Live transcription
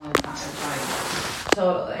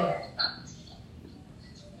Totally.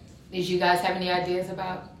 Did you guys have any ideas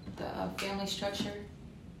about the family structure?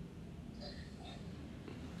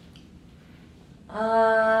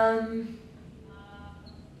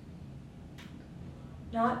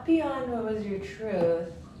 Not beyond what was your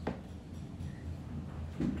truth.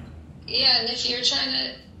 Yeah, and if we're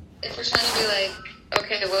trying to be like,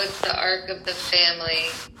 okay, what's the arc of the family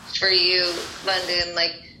for you, London?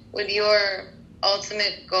 Like, with your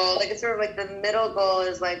ultimate goal, like, it's sort of like the middle goal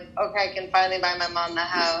is like, okay, I can finally buy my mom the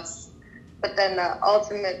house. But then the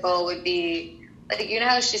ultimate goal would be, like, you know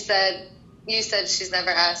how you said she's never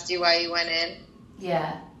asked you why you went in?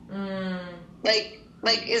 Yeah. Like,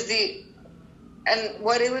 and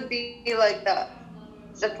what it would be like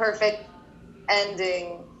the perfect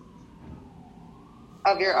ending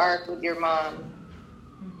of your arc with your mom.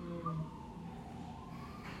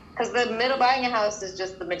 Because the middle buying a house is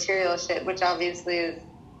just the material shit, which obviously is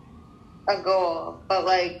a goal. But,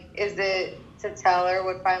 like, is it to tell her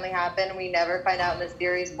what finally happened? We never find out in the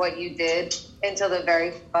series what you did until the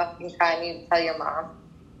very fucking time you tell your mom.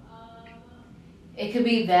 It could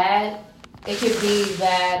be that. It could be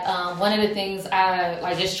that one of the things I,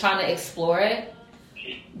 like, just trying to explore it,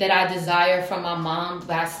 that I desire from my mom,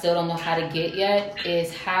 but I still don't know how to get yet,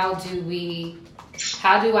 is how do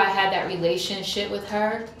I have that relationship with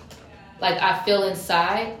her? Like, I feel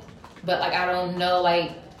inside, but, like, I don't know,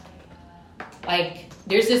 like,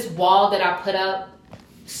 there's this wall that I put up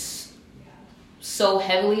so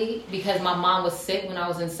heavily because my mom was sick when I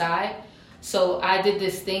was inside. So I did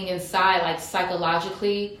this thing inside, like,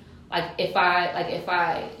 psychologically, like, if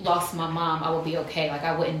I lost my mom, I would be okay. Like,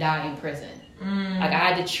 I wouldn't die in prison. Like, I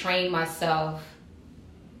had to train myself.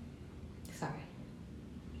 Sorry.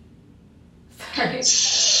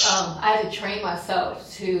 I had to train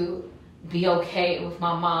myself to be okay with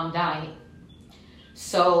my mom dying.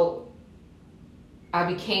 So I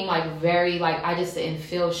became, like, very, like, I just didn't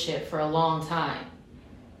feel shit for a long time.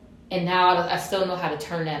 And now I still know how to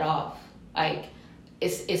turn that off. Like,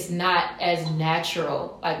 it's not as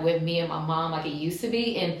natural, like, with me and my mom like it used to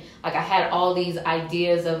be. And, like, I had all these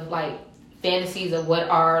ideas of, like, fantasies of what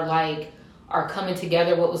our coming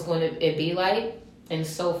together, what was going to it be like. And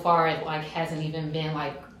so far, it, like, hasn't even been,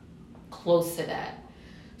 like, close to that.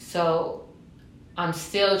 So I'm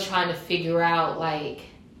still trying to figure out, like,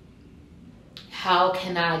 how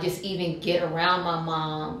can I just even get around my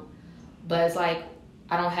mom? But it's like,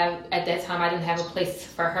 at that time, I didn't have a place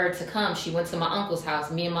for her to come. She went to my uncle's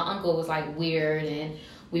house. Me and my uncle was, like, weird, and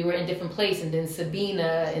we were in different places. And then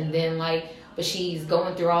Sabina, and then, like, but she's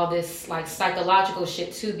going through all this, like, psychological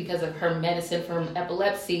shit too because of her medicine for her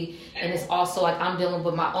epilepsy. And it's also, like, I'm dealing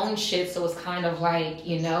with my own shit. So it's kind of like,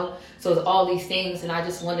 you know, so it's all these things. And I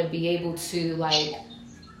just want to be able to, like,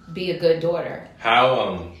 be a good daughter.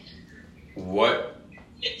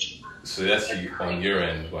 So that's on your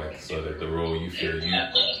end, like, so that the role you feel you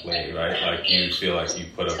play, right? Like, you feel like you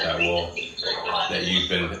put up that wall that you've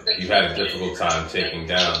had a difficult time taking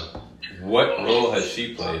down. What role has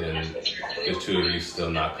she played in the two of you still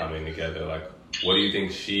not coming together? Like, what do you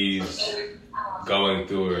think she's going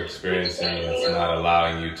through or experiencing that's not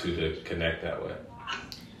allowing you two to connect that way?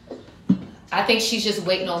 I think she's just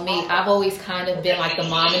waiting on me. I've always kind of been, like, the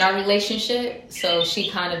mom in our relationship. So she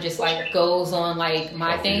kind of just, like, goes on, like,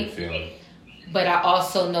 my thing. But I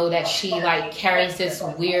also know that she, like, carries this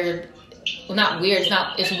weird, well, not weird,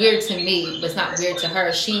 it's weird to me, but it's not weird to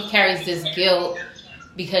her. She carries this guilt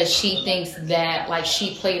because she thinks that, like,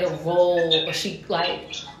 she played a role, or she,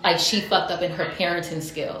 like she fucked up in her parenting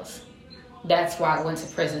skills. That's why I went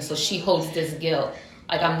to prison. So she holds this guilt.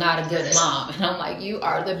 Like, I'm not a good mom. And I'm like, you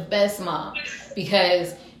are the best mom.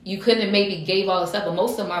 Because you couldn't have maybe gave all this up. But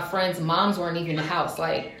most of my friends' moms weren't even in the house.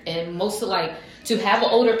 Like, and most of, like, to have an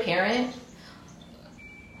older parent,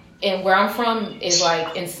 and where I'm from is,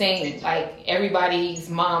 like, insane. Like, everybody's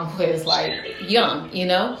mom was, like, young, you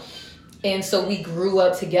know? And so we grew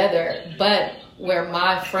up together. But where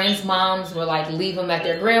my friends' moms were, like, leave them at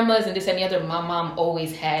their grandma's and this and the other, my mom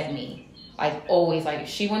always had me. Like, always. Like, if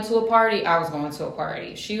she went to a party, I was going to a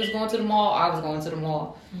party. If she was going to the mall, I was going to the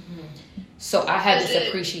mall. Mm-hmm. So I had this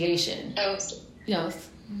appreciation. Yes.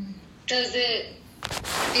 Does it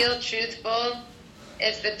feel truthful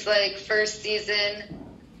if it's, like, first season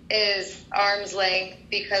is arm's length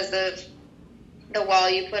because of the wall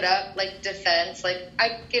you put up, like, defense? Like,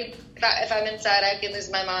 if I'm inside, I can lose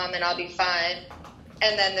my mom and I'll be fine.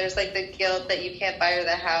 And then there's, like, the guilt that you can't buy her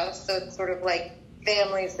the house. So it's sort of like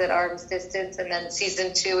families at arm's distance. And then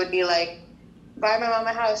season 2 would be like, buy my mom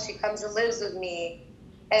a house, she comes and lives with me,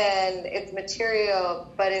 and it's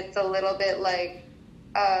material, but it's a little bit like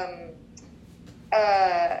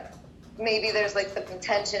maybe there's like some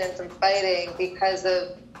tension and some fighting because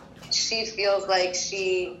of she feels like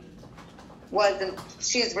she's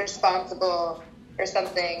responsible or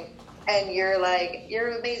something, and you're like,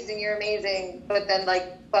 you're amazing, but then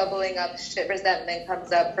like bubbling up shit, resentment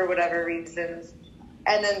comes up for whatever reasons,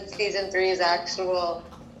 and then season 3 is actual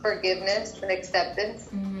forgiveness and acceptance.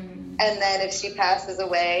 And then if she passes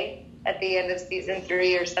away at the end of season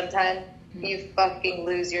 3 or sometime, you fucking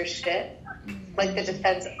lose your shit. Like the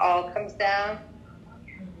defense all comes down.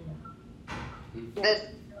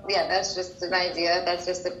 That's just an idea. That's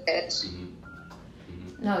just a pitch.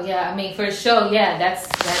 No, yeah, I mean, for sure, yeah,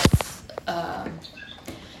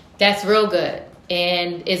 that's real good.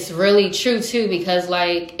 And it's really true, too, because,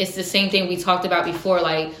 like, it's the same thing we talked about before.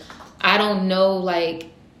 Like, I don't know, like,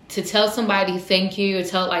 to tell somebody thank you or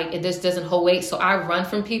tell, like, this doesn't hold weight. So I run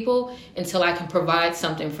from people until I can provide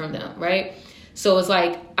something from them, right? So it's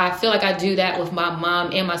like, I feel like I do that with my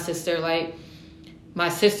mom and my sister. Like, my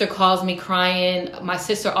sister calls me crying. My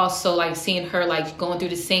sister also, like, seeing her, like, going through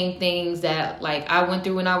the same things that, like, I went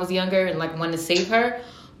through when I was younger and, like, wanted to save her,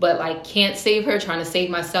 but, like, can't save her, trying to save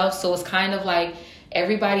myself. So it's kind of like,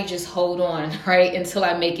 everybody just hold on, right, until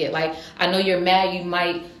I make it. Like, I know you're mad. You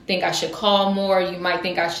might think I should call more. You might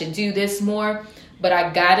think I should do this more. But I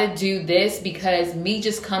gotta do this because me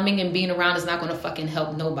just coming and being around is not going to fucking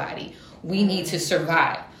help nobody. We need to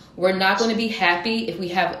survive. We're not going to be happy if we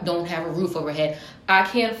don't have a roof overhead. I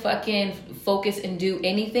can't fucking focus and do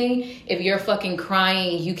anything if you're fucking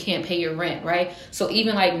crying and you can't pay your rent, right? So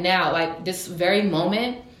even like now, like this very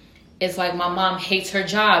moment, it's like my mom hates her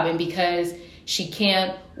job, and because she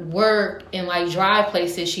can't work and like drive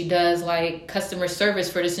places, she does like customer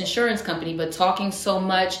service for this insurance company, but talking so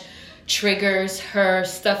much triggers her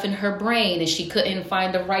stuff in her brain, and she couldn't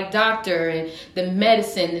find the right doctor and the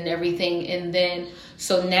medicine and everything. And then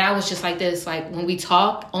so now it's just like this, like when we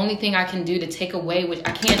talk, only thing I can do to take away, which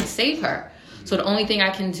I can't save her, so the only thing I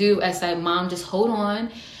can do is like, Mom, just hold on.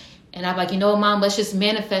 And I'm like, you know, Mom, let's just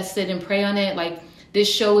manifest it and pray on it. Like,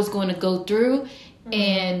 this show is going to go through,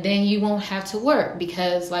 and then you won't have to work,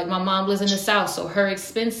 because like my mom lives in the South, so her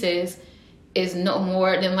expenses is no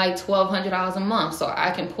more than like $1,200 a month, so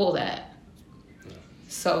I can pull that.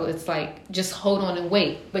 So it's like, just hold on and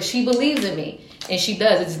wait. But she believes in me, and she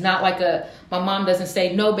does. It's not like my mom doesn't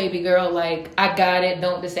say, no, baby girl, like, I got it,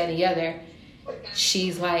 don't this, that, and the other.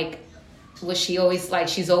 She's like, what she always, like,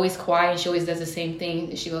 she's always quiet, and she always does the same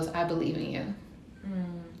thing. She goes, I believe in you.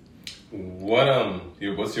 What's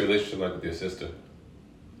your relationship like with your sister?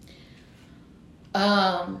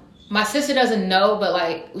 My sister doesn't know, but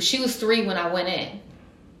like, she was 3 when I went in.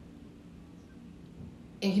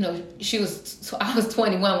 And, you know, I was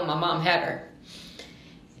 21 when my mom had her.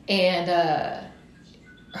 And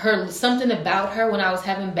something about her when I was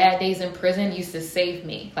having bad days in prison used to save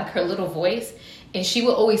me. Like her little voice. And she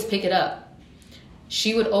would always pick it up.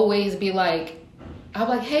 She would always be like, I'm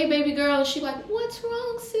like, hey, baby girl. And she'd be like, what's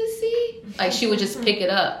wrong, sissy? Like, she would just pick it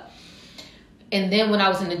up. And then when I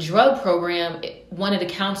was in the drug program, one of the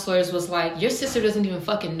counselors was like, your sister doesn't even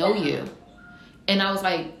fucking know you. And I was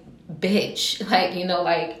like, bitch. Like, you know,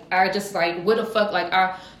 like, I just like, what the fuck? Like,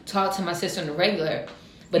 I talk to my sister on the regular.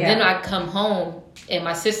 But then I come home, and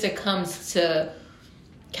my sister comes to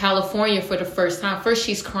California for the first time. First,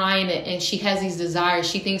 she's crying, and she has these desires.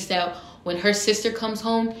 She thinks that when her sister comes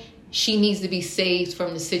home, she needs to be saved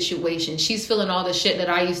from the situation. She's feeling all the shit that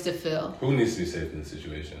I used to feel. Who needs to be saved from the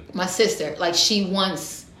situation? My sister. Like, she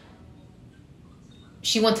wants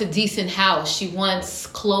a decent house. She wants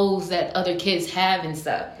clothes that other kids have and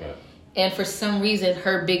stuff. Right. And for some reason,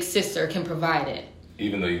 her big sister can provide it.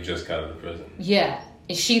 Even though you just got out of prison. Yeah.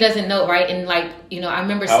 And she doesn't know, right? And like, you know, I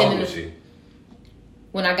remember How old was she?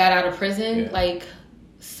 When I got out of prison, Yeah. like,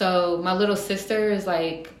 so my little sister is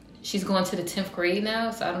like, she's going to the 10th grade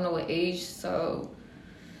now, so I don't know what age. So,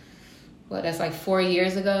 that's like 4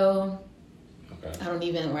 years ago. Okay. I don't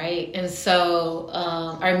even, right? And so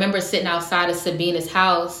I remember sitting outside of Sabina's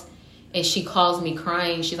house, and she calls me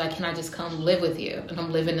crying. She's like, can I just come live with you? And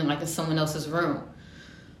I'm living in like in someone else's room.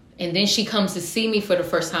 And then she comes to see me for the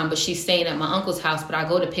first time, but she's staying at my uncle's house. But I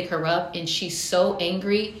go to pick her up, and she's so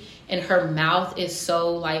angry, and her mouth is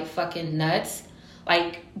so like fucking nuts.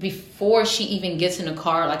 Like, before she even gets in the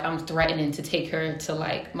car, like, I'm threatening to take her to,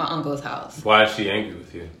 like, my uncle's house. Why is she angry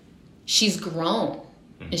with you? She's grown,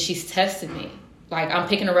 and she's tested me. Like, I'm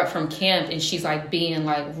picking her up from camp, and she's, like, being,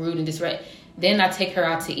 like, rude and disrespectful. Then I take her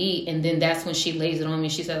out to eat, and then that's when she lays it on me.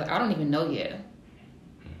 She says, I don't even know you.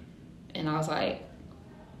 And I was like,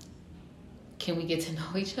 can we get to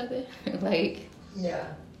know each other? Like... Yeah.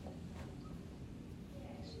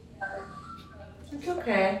 It's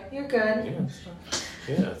okay. You're good. Yeah.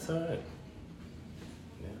 Yeah, it's all right.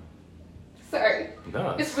 Sorry. No,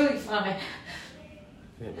 It's really fine.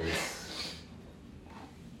 yeah, but it's,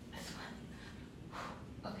 It's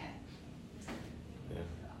fine. Okay.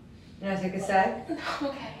 You want to take a sec?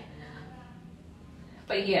 Okay.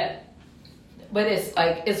 But yeah. But it's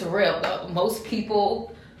like, it's real though. Most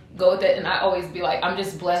people go with it, and I always be like, I'm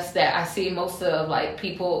just blessed that I see most of like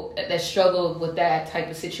people that struggle with that type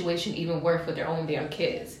of situation even worse with their own damn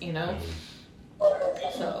kids, you know?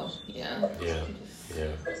 So, yeah. yeah, yeah,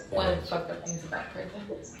 One of the fucked up things about prison.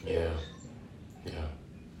 yeah, yeah.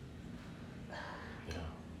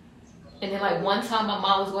 And then like one time my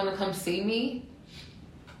mom was going to come see me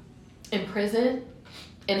in prison,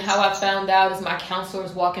 and how I found out is my counselor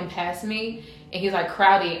was walking past me, and he's like,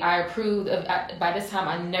 Crowdy, I approved of, by this time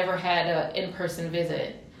I never had an in-person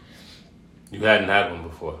visit. You hadn't had one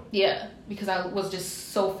before. Yeah, because I was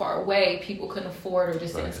just so far away, people couldn't afford or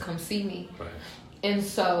just didn't come see me. Right. And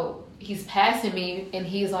so he's passing me, and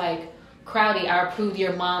he's like, Crowdy, I approved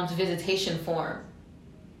your mom's visitation form.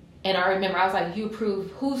 And I remember, I was like, you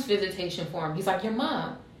approved whose visitation form? He's like, your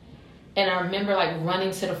mom. And I remember like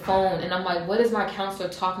running to the phone, and I'm like, what is my counselor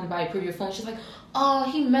talking about? I approve your phone. She's like, oh,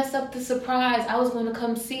 he messed up the surprise. I was going to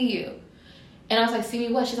come see you. And I was like, see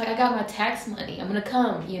me what? She's like, I got my tax money. I'm going to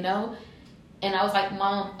come, you know? And I was like,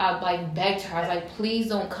 Mom, I like begged her. I was like, please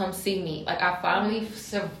don't come see me. Like, I finally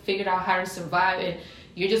figured out how to survive, and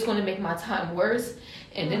you're just going to make my time worse.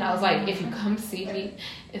 And then I was like, if you come see me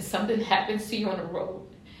and something happens to you on the road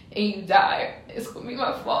and you die, it's going to be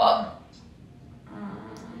my fault.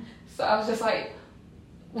 So I was just like,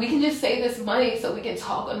 we can just save this money so we can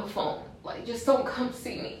talk on the phone. Like, just don't come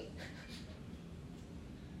see me.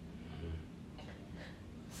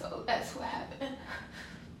 So that's what happened.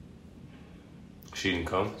 She didn't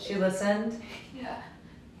come? She listened. Yeah.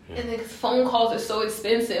 And the phone calls are so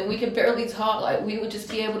expensive. We could barely talk. Like, we would just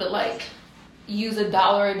be able to, like, use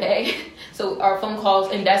 $1 a day. So our phone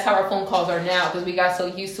calls, and that's how our phone calls are now, because we got so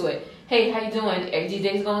used to it. Hey, how you doing? Are your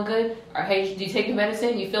days going good? Or, hey, do you take your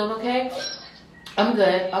medicine? You feeling okay? I'm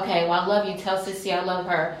good. Okay, well, I love you. Tell Sissy I love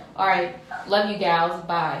her. All right, love you, gals.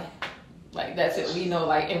 Bye. Like, that's it. We know,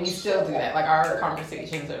 like, and we still do that. Like, our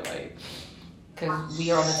conversations are, like, because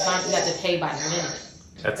we are on the time. We have to pay by the minute.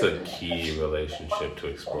 That's a key relationship to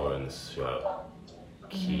explore in this show.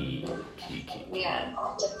 Key. Yeah.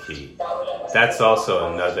 Key. That's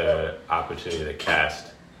also another opportunity to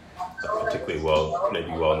cast a particularly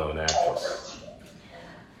well-known actress.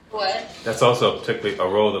 What? That's also particularly a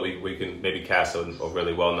role that we can maybe cast a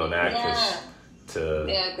really well-known actress to.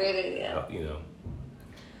 Yeah, great idea. You know.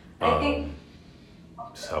 I think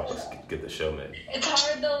just help us get the show made. It's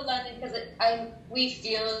hard though, London, because we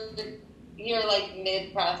feel that you're like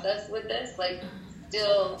mid-process with this, like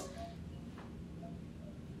still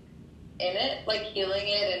in it, like healing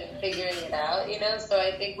it and figuring it out, you know? So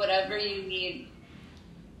I think whatever you need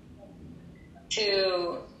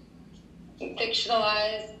to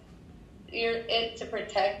fictionalize it to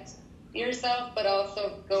protect yourself, but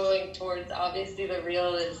also going towards obviously the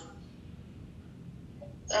real is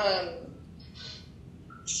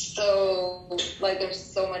so like there's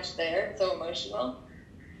so much there, so emotional.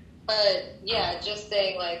 But yeah, just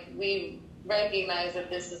saying like we recognize that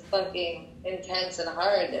this is fucking intense and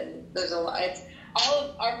hard, and there's a lot. It's all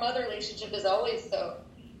of our mother relationship is always so,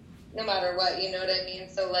 no matter what, you know what I mean?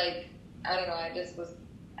 So like I don't know,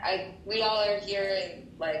 we all are hearing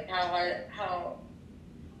like how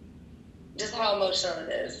emotional it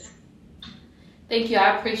is. Thank you.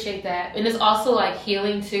 I appreciate that. And it's also like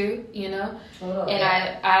healing too, you know? Totally.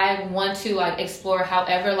 And I want to like explore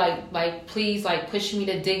however, like please like push me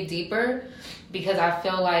to dig deeper, because I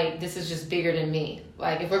feel like this is just bigger than me.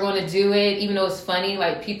 Like if we're going to do it, even though it's funny,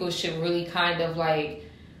 like people should really kind of like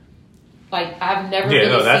I've never really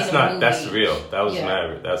seen a movie. That's real. That was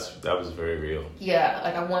mad. That was very real. Yeah,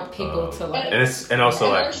 like I want people to like, and also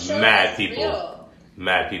like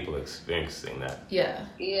mad people experiencing that. Yeah.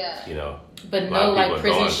 You know. But no, like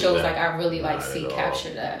prison shows, like I really like see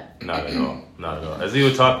capture that. Not at all. Not at all. As you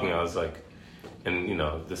were talking, I was like, and you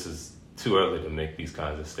know, this is too early to make these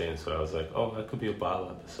kinds of statements. So I was like, oh, that could be a bottle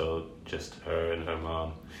episode, just her and her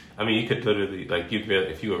mom. I mean, you could literally like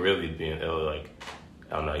if you were really being ill, like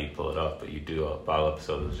I don't know how you pull it off, but you do a bottle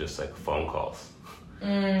episode that's just like phone calls. You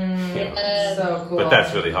know? So cool. But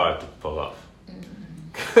that's really hard to pull off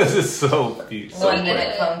because it's so 1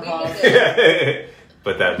 minute phone call.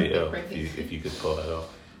 But that'd be ill if you could pull that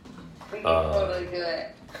off. We can totally do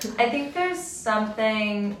it. I think there's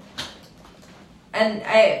something, and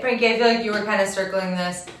Frankie, I feel like you were kind of circling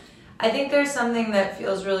this. I think there's something that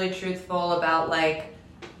feels really truthful about like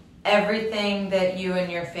everything that you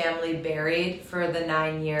and your family buried for the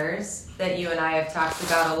 9 years that you and I have talked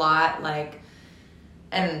about a lot, like,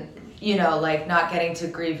 and you know, like not getting to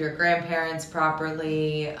grieve your grandparents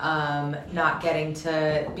properly, not getting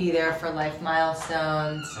to be there for life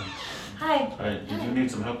milestones. Hi. Hi, did you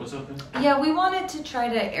need some help with something? Yeah, we wanted to try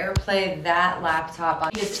to airplay that laptop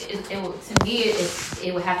on. To me,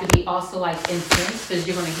 it would have to be also like intense, because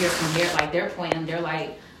you're gonna hear from their point, and they're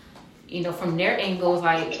like, you know, from their angle, it's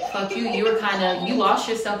like, fuck you, you lost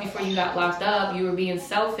yourself before you got locked up, you were being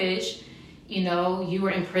selfish, you know, you were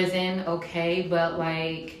in prison, okay, but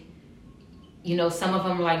like, you know, some of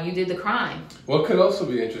them are like, you did the crime. What could also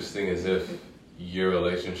be interesting is if your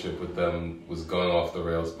relationship with them was going off the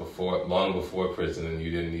rails long before prison, and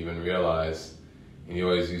you didn't even realize, and you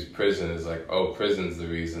always use prison as like, oh, prison's the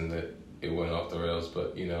reason that it went off the rails.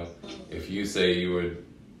 But, you know, if you say you were,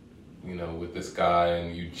 you know, with this guy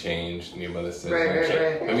and you changed, and your mother said,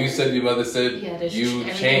 Right. I mean, you said your mother said you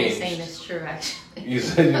changed. Everything you're saying is true, actually. You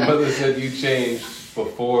said your mother said you changed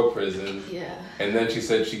before prison. Yeah. And then she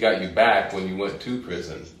said she got you back when you went to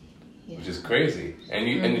prison. Yeah. Which is crazy. And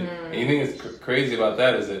you and you think it's crazy about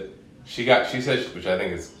that is that she said, which I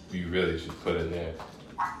think is, you really should put in there,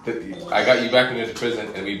 that I got you back when you went to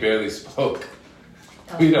prison and we barely spoke.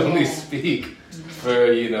 We'd only speak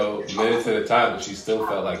for, you know, minutes at a time, but she still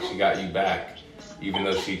felt like she got you back, even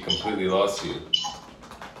though she completely lost you.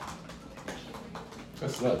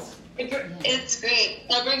 That's nuts. It's great.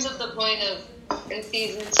 That brings up the point of, in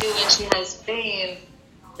season 2, when she has fame,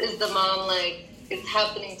 is the mom like, it's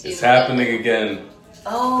happening to you. It's happening again.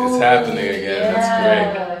 Oh, It's happening again.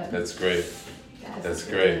 yeah. That's great. That's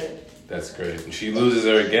great. That's great. And she loses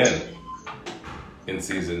her again in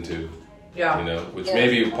season 2. Yeah. You know, which may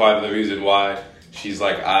be part of the reason why she's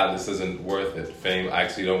like, this isn't worth it. Fame. I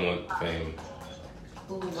actually don't want fame.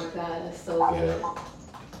 Oh my God, that's so good. Yeah.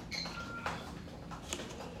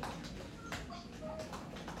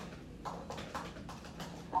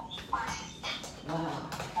 Wow.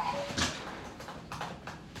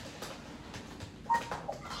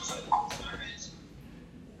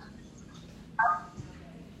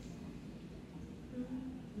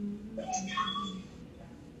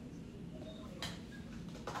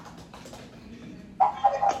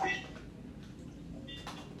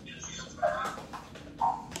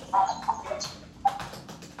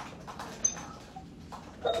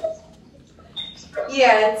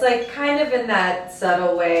 Yeah, it's like kind of in that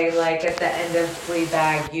subtle way, like at the end of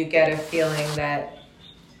Fleabag, you get a feeling that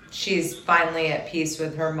she's finally at peace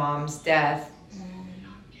with her mom's death.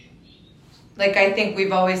 Like, I think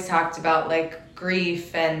we've always talked about like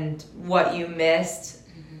grief and what you missed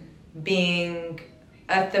being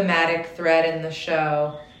a thematic thread in the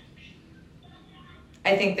show.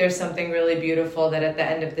 I think there's something really beautiful that at the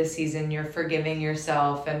end of the season, you're forgiving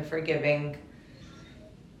yourself and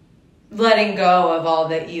letting go of all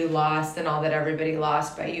that you lost and all that everybody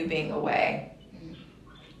lost by you being away.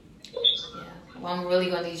 Yeah. Well, I'm really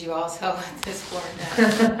gonna need you all's help at this point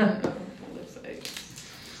now.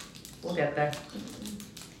 We'll get there.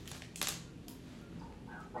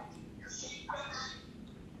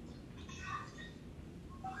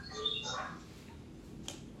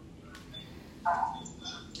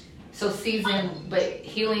 So but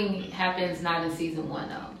healing happens not in season 1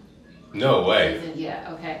 though. No way.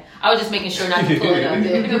 Yeah, okay. I was just making sure not to pull it up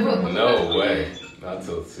there. No way. Not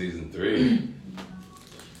till season 3.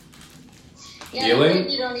 Yeah, Healing? I think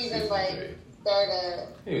you don't even like start a.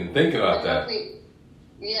 Even think about that. I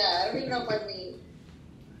don't even know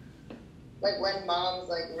when mom's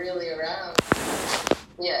like really around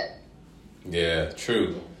yet. Yeah,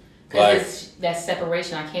 true. Like that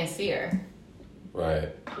separation, I can't see her. Right.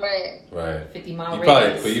 50-mile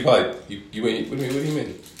radius. radius. What do you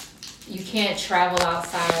mean? You can't travel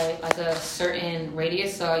outside like a certain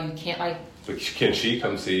radius, so you can't like. But can she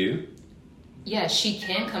come see you? Yeah, she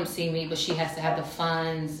can come see me, but she has to have the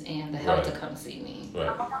funds and the help to come see me.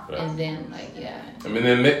 Right. And then, I mean,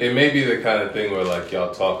 it may be the kind of thing where, like,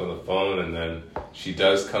 y'all talk on the phone and then she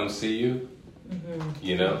does come see you. Mm-hmm.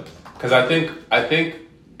 You know? Because I think,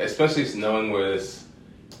 especially knowing where this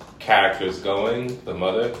character is going, the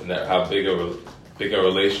mother, and how big a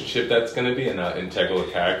relationship that's going to be and how integral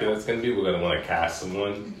a character that's going to be, we're going to want to cast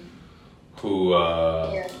someone who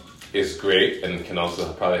is great and can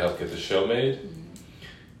also probably help get the show made.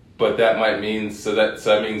 But that might mean, so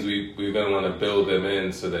that means we're going to want to build them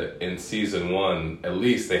in so that in season 1, at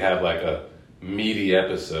least they have like a meaty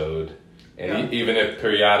episode. And even if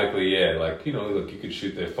periodically, like, you know, look, you could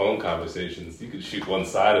shoot their phone conversations. You could shoot one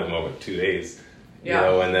side of them over 2 days, you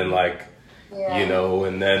know, and then like, you know,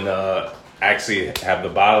 and then actually have the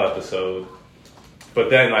bottle episode But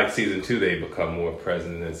then, like, season 2, they become more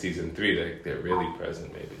present, and then season 3, they're really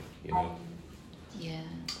present, maybe, you know? Yeah.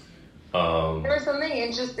 There was something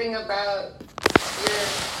interesting about your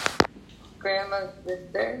grandma's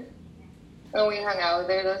sister when we hung out with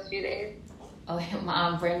her those few days. Oh, my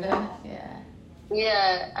Aunt Brenda? Yeah.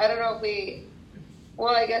 Yeah, I don't know if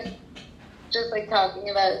I guess just like talking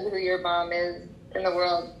about who your mom is in the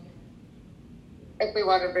world, if we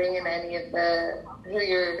want to bring in any of who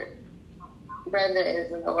your Brenda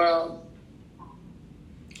is in the world.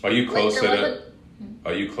 Are you closer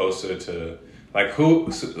to, like, who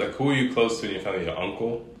are you close to in your family? Your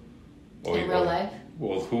uncle? In real life?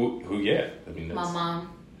 Well, who, yeah. I mean, that's My mom.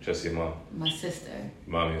 Just your mom? My sister.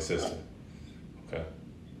 Mom and your sister. Okay.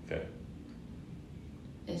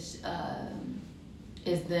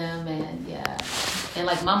 It's them, and yeah. And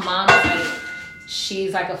like my mom is like,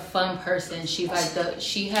 she's like a fun person. She's like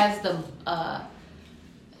she has the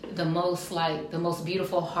most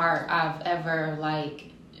beautiful heart I've ever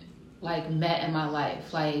like met in my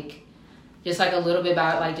life. Like, just like a little bit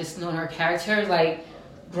about like just knowing her character. Like,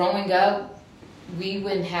 growing up, we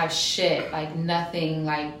wouldn't have shit, like nothing.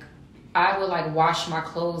 Like, I would like wash my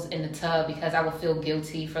clothes in the tub because I would feel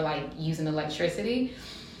guilty for like using electricity,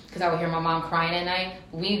 because I would hear my mom crying at night.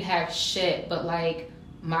 We didn't have shit, but like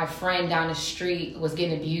my friend down the street was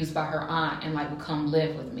getting abused by her aunt and like would come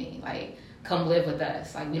live with me, like come live with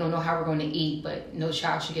us. Like, we don't know how we're going to eat, but no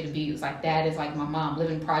child should get abused. Like, that is like my mom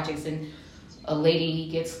living in projects, and a lady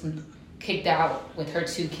gets kicked out with her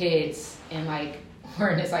 2 kids, and like we're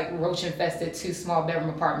in this like roach infested 2 small bedroom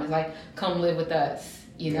apartments. Like, come live with us,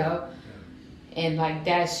 you know? And like,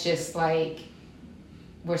 that's just like,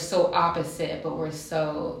 we're so opposite, but we're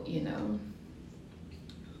so, you know,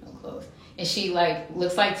 so close. And she like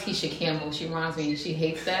looks like Tisha Campbell. She reminds me. She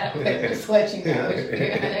hates that. Just to let you know.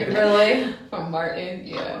 Really? From Martin,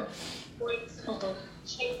 yeah.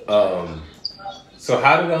 So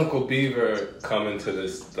how did Uncle Beaver come into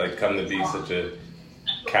this? Like, come to be such a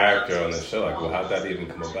character on the show? Like, well, how'd that even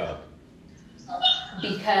come about?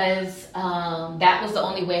 Because that was the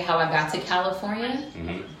only way how I got to California,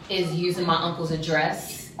 is using my uncle's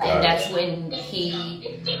address, and that's when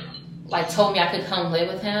he like told me I could come live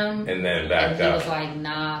with him, and then backed and he out. was like,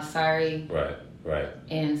 "Nah, sorry." Right.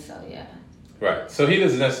 And so yeah. Right. So he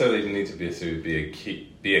doesn't necessarily need to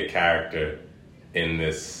be a character in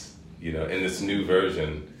this, you know, in this new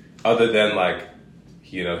version, other than like,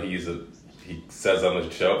 you know, he says I'm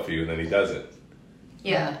gonna show up for you, and then he doesn't.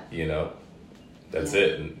 Yeah. You know. That's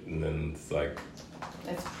it, and then it's like...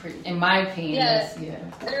 That's pretty, in my opinion,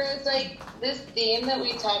 There was, like, this theme that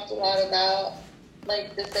we talked a lot about,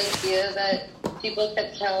 like, this idea that people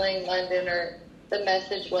kept telling London, or the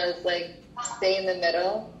message was, like, stay in the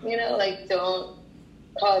middle, you know? Like, don't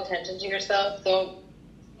call attention to yourself. Don't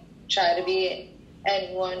try to be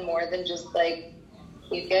anyone more than just, like,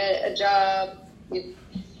 you get a job, you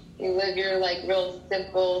live your, like, real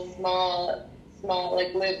simple, small,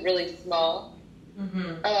 like, live really small.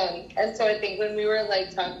 And so I think when we were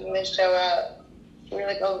like talking this show out, we were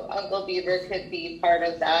like, oh, Uncle Beaver could be part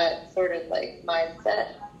of that sort of like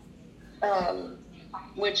mindset,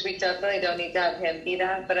 which we definitely don't need to have him be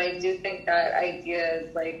that, but I do think that idea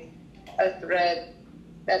is like a thread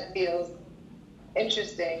that feels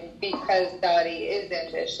interesting because Dottie is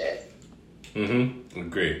ambitious.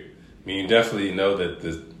 Agree. I mean, you definitely know that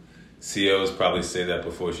the COs probably say that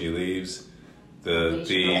before she leaves.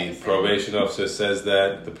 The probation officer says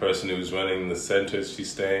that. The person who's running the center she's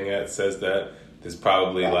staying at says that. There's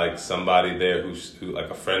probably like somebody there who like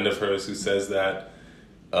a friend of hers who says that.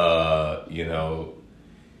 You know,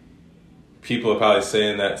 people are probably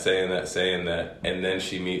saying that, and then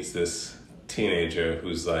she meets this teenager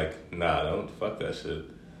who's like, nah, don't fuck that shit.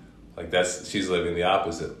 Like, she's living the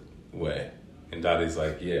opposite way, and Dottie's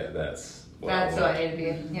like, yeah, that's what I need to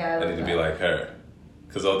be. Yeah, I need to be like her.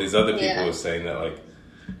 Because all these other people are saying that, like,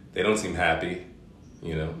 they don't seem happy,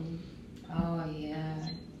 you know? Oh, yeah.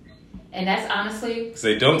 And that's honestly... Because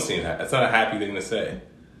they don't seem happy. That's not a happy thing to say.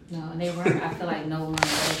 No, and they weren't. I feel like no one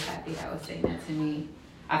was happy that was saying that to me.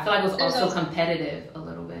 I feel like it was also competitive a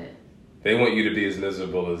little bit. They want you to be as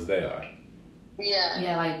miserable as they are. Yeah.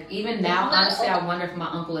 Yeah, like, even now, honestly, I wonder if my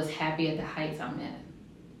uncle is happy at the heights I'm at.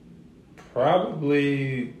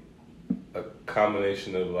 Probably a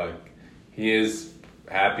combination of, like, he is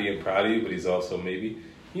happy and proud of you, but he's also maybe,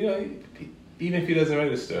 you know, even if he doesn't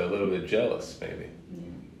register, a little bit jealous, maybe.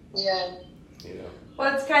 Yeah. You know.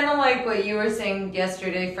 Well, it's kind of like what you were saying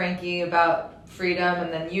yesterday, Frankie, about freedom,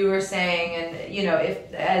 and then you were saying, and, you know,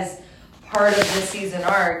 if as part of the season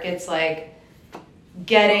arc, it's like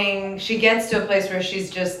she gets to a place where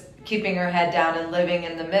she's just keeping her head down and living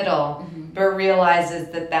in the middle. but realizes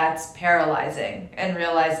that that's paralyzing and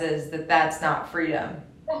realizes that that's not freedom.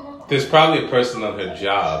 There's probably a person on her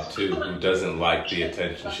job too who doesn't like the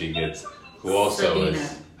attention she gets, who also Sabina.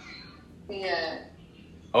 is. Yeah.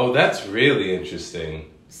 Oh, that's really interesting.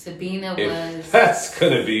 Sabina If was. that's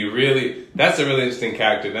gonna be really, that's a really interesting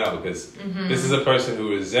character now, because this is a person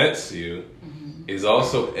who resents you, is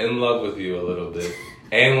also in love with you a little bit,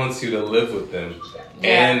 and wants you to live with them,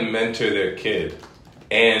 and mentor their kid,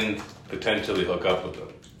 and potentially hook up with them.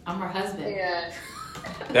 I'm her husband. Yeah.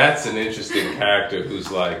 That's an interesting character who's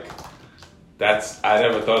like, I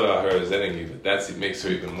never thought about her resenting you, but it makes her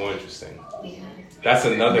even more interesting. Yeah. That's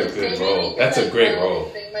another good role. That's a great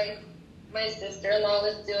role. My sister-in-law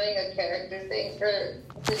was doing a character thing for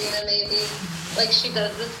Sabina, maybe. Like, she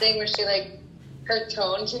does this thing where she, like, her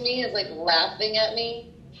tone to me is, like, laughing at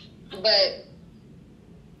me. But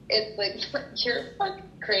it's, like, you're fucking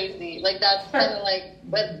crazy. Like, that's kind of, like,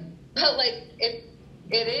 but, like, it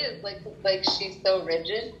is, like, she's so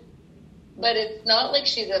rigid. But it's not like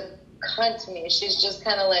she's a cunt to me. She's just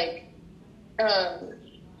kind of, like,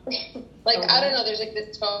 like, I don't know, there's, like,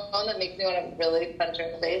 this tone that makes me want to really punch her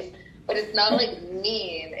in the face. But it's not, like,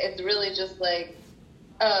 mean. It's really just, like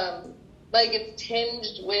it's tinged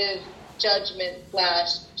with judgment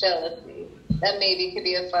 / jealousy. That maybe could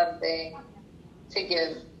be a fun thing to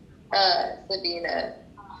give Sabina.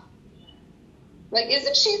 Like,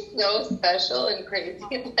 isn't she so special and crazy?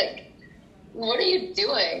 Like, what are you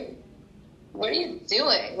doing? What are you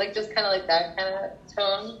doing? Like, just kind of like that kind of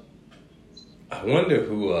tone. I wonder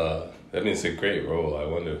who, I mean, it's a great role. I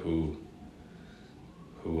wonder who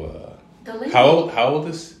how old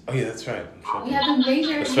is, oh yeah, that's right. We have a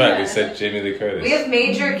major. That's right, we said Jamie Lee Curtis. We have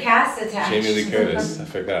major cast attached. Jamie Lee Curtis, I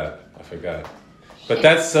forgot. But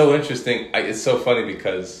that's so interesting. It's so funny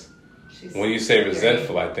because when you say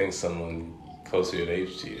resentful, I think someone closer in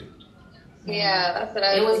age to you. Yeah, that's what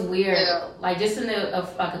I It was weird. Yeah. Like, just in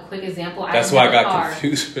like a quick example. That's why I got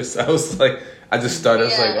confused. I was like, I just started. I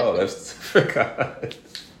was like, Yeah. oh, that's forgot.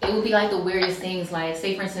 It would be like the weirdest things. Like,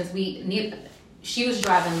 say for instance, she was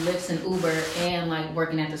driving Lyft and Uber and like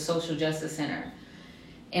working at the social justice center,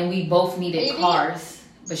 and we both needed cars,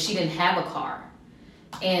 but she didn't have a car,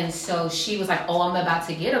 and so she was like, "Oh, I'm about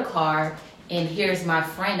to get a car, and here's my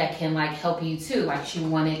friend that can like help you too." Like, she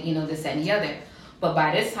wanted, this, that, and the other. But by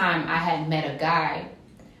this time, I had met a guy,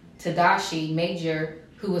 Tadashi Major,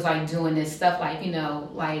 who was like doing this stuff, like,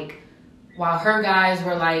 like while her guys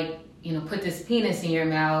were like, put this penis in your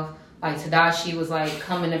mouth. Like, Tadashi was, like,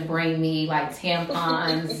 coming to bring me, like,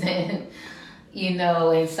 tampons and,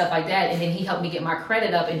 and stuff like that. And then he helped me get my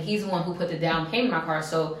credit up, and he's the one who put the down payment in my car.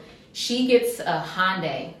 So she gets a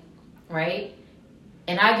Hyundai, right?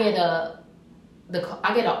 And I get an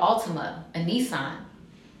Altima, a Nissan.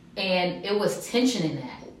 And it was tension in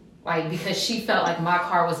that. Like, because she felt like my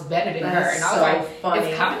car was better than her. And I was like, funny.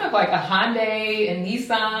 It's kind of like a Hyundai and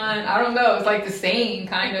Nissan. I don't know. It's like the same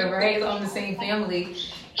kind of, right? It's on the same family.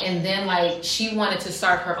 And then, like, she wanted to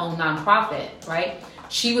start her own nonprofit, right?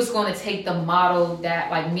 She was going to take the model that,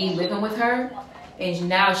 like, me living with her, and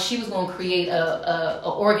now she was going to create a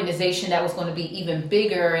organization that was going to be even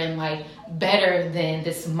bigger and, like, better than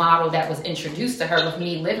this model that was introduced to her with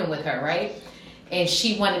me living with her, right? And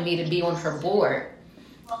she wanted me to be on her board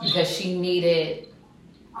because she needed...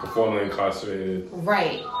 Formerly incarcerated.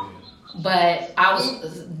 Right. But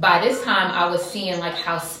by this time, I was seeing like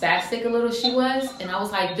how spastic a little she was. And I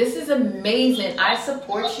was like, this is amazing. I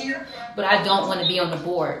support you, but I don't want to be on the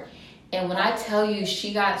board. And when I tell you,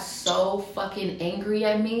 she got so fucking angry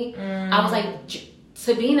at me. I was like,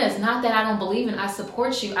 Sabina, it's not that I don't believe in, I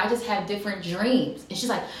support you. I just have different dreams. And she's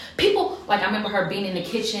like, people, like, I remember her being in the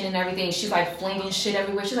kitchen and everything. She's like flinging shit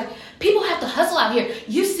everywhere. She's like, people have to hustle out here.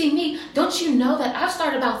 You see me. Don't you know that I've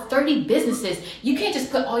started about 30 businesses? You can't just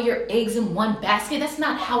put all your eggs in one basket. That's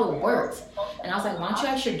not how it works. And I was like, why don't you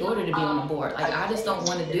ask your daughter to be on the board? Like, I just don't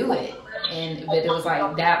want to do it. But it was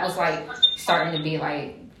like, that was like starting to be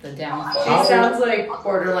like the downfall. She sounds like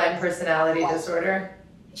borderline personality disorder.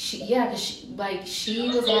 She was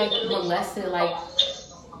like molested like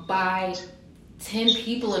by 10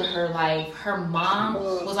 people in her life. Her mom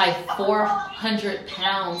was like 400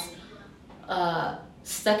 pounds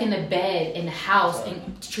stuck in the bed in the house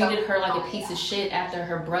and treated her like a piece of shit after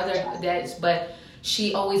her brother. But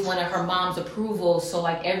she always wanted her mom's approval. So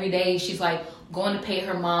like every day she's like going to pay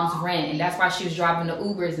her mom's rent, and that's why she was driving the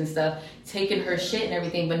Ubers and stuff, taking her shit and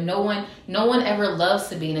everything. But no one ever loved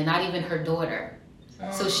Sabina, not even her daughter.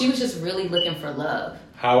 So she was just really looking for love.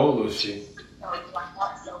 How old was she?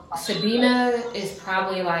 Sabina is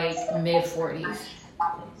probably like mid-40s.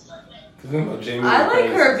 Jamie I like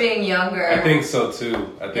Curtis. her being younger. I think so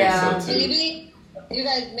too. Maybe you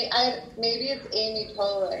guys. Maybe it's Amy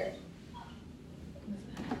Poehler.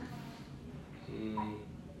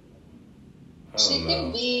 She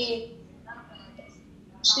can be.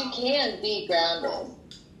 She can be grounded.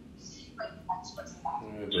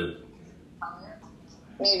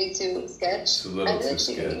 Maybe too sketch. It's a little too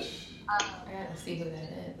sketch. I gotta see who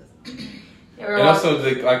that is. And also,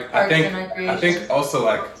 I think also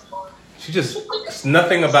like she just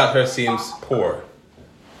nothing about her seems poor.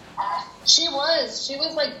 She was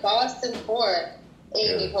like Boston poor,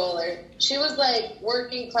 Amy Poehler. She was like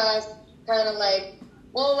working class, kind of like,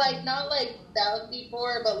 well, like not like wealthy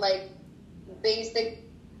poor, but like basic,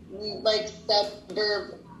 like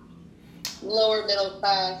suburb, lower middle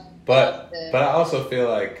class. But I also feel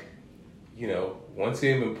like, you know, once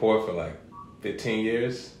you've been poor for like 15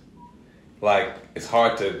 years, like it's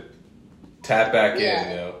hard to tap back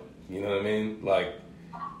in, you know what I mean? Like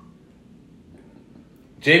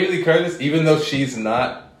Jamie Lee Curtis, even though she's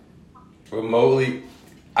not remotely,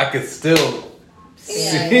 I could still see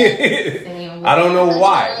it. I don't know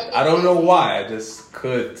why. I just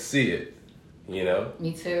could see it, you know?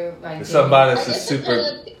 Me too. Like somebody that's just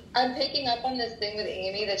super... I'm picking up on this thing with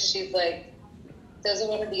Amy that she's like, doesn't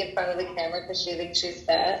want to be in front of the camera because she thinks she's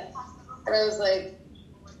fat. And I was like,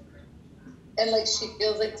 and like she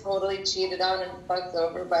feels like totally cheated on and fucked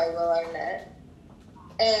over by Will Arnett.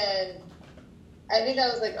 And I think I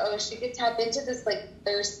was like, oh, she could tap into this like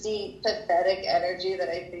thirsty, pathetic energy that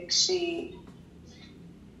I think she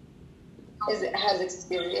has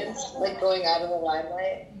experienced, like going out of the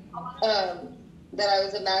limelight. That I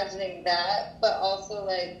was imagining that, but also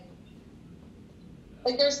like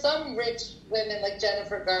there's some rich women like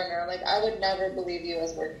Jennifer Garner. Like I would never believe you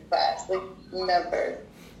as working class, like never.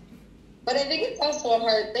 But I think it's also a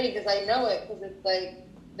hard thing because I know it because it's like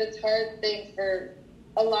this hard thing for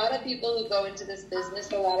a lot of people who go into this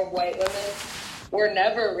business. A lot of white women were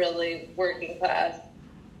never really working class,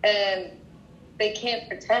 and they can't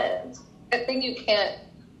pretend. I think you can't.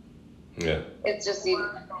 Yeah. It's just you.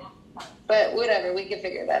 But whatever, we can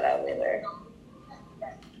figure that out later.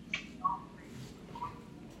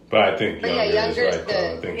 But I think younger is right,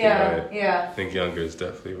 though. I think you're right. Yeah. I think younger is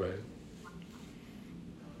definitely right.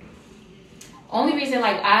 Only reason,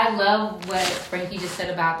 like, I love what Frankie just said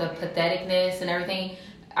about the patheticness and everything.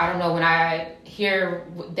 I don't know, when I hear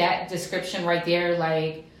that description right there,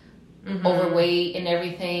 like, overweight and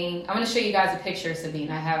everything. I'm going to show you guys a picture of Sabine.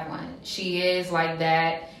 I have one. She is like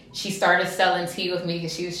that. She started selling tea with me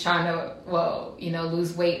because she was trying to,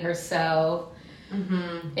 lose weight herself.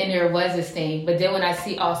 Mm-hmm. And there was this thing. But then when I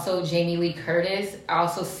see also Jamie Lee Curtis, I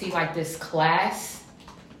also see, like, this class.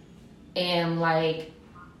 And, like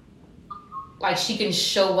she can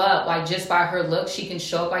show up, like, just by her look, she can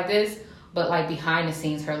show up like this. But, like, behind the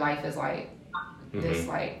scenes, her life is, like, this,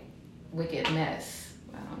 like, wicked mess.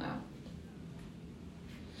 I don't know.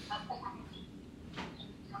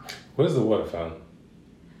 Where's the water fountain?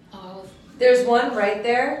 There's one right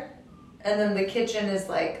there, and then the kitchen is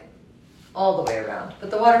like all the way around. But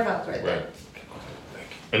the water fountain's right there.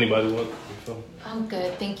 Anybody want refill? I'm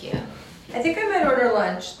good, thank you. I think I might order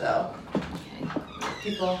lunch though. Okay.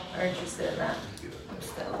 People are interested in that. I'm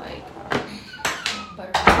still like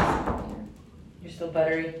buttery. You're still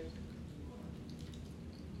buttery.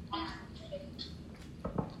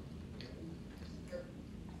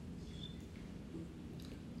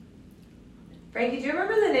 Frankie, do you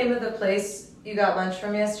remember the name of the place you got lunch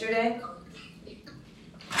from yesterday?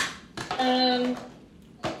 Let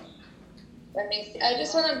me see. I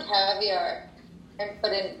just went on Caviar and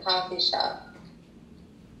put in coffee shop.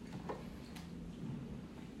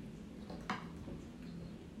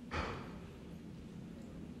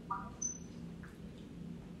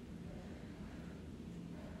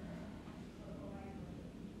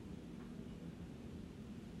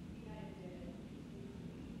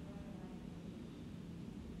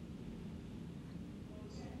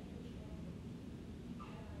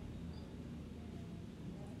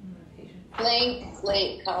 Blank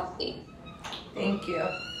Slate Coffee. Thank you.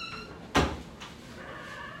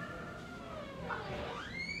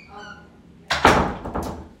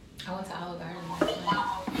 I went to Olive Garden last night.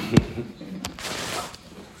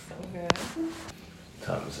 So good. What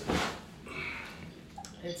time is it?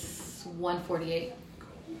 It's 1:48.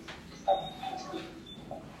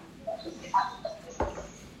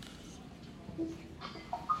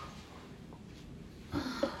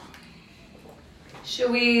 Should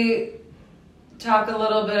we talk a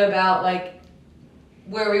little bit about like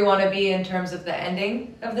where we want to be in terms of the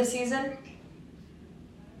ending of the season?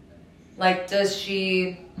 Like, does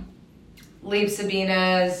she leave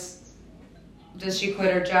Sabina's does she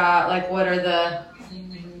quit her job? Like, what are the...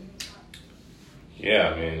 Yeah,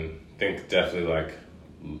 I mean, I think definitely like,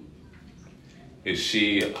 is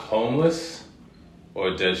she homeless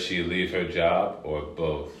or does she leave her job or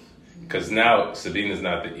both? Because now Sabina's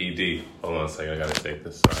not the ED. Hold on a second, I gotta take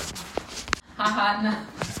this. Sorry. Haha, no.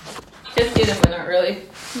 Just kidding, but not really.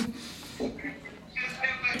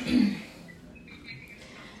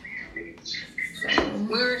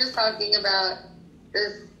 We were just talking about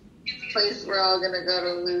this place we're all gonna go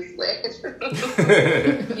to lose weight.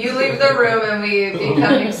 You leave the room and we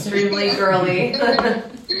become extremely girly.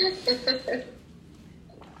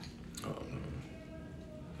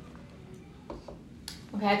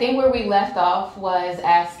 Okay, I think where we left off was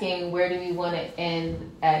asking where do we want to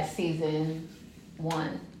end at season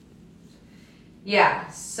 1. Yeah,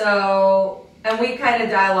 so, and we kind of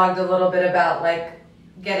dialogued a little bit about like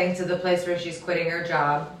getting to the place where she's quitting her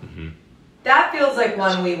job. Mm-hmm. That feels like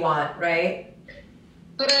one we want, right?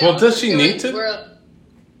 Well, does she need to?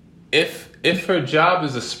 If her job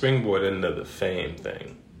is a springboard into the fame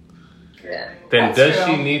thing, yeah, then That's does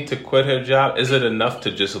true. she need to quit her job? Is it enough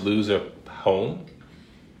to just lose her home?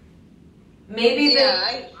 Maybe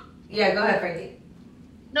yeah. Yeah, go ahead, Frankie.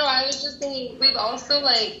 No, I was just saying we've also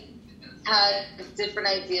like had different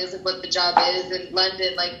ideas of what the job is in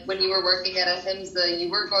London. Like when you were working at Ahimsa, you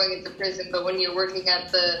were going into prison, but when you're working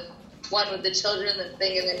at the one with the children that's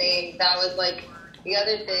thing in the name, that was like the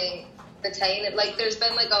other thing. The Taina, like there's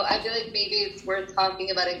been like I feel like maybe it's worth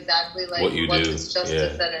talking about exactly like What you do. this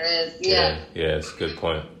justice center is. Yeah, it's a good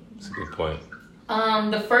point. It's a good point.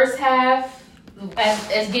 The first half,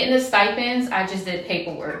 as getting the stipends, I just did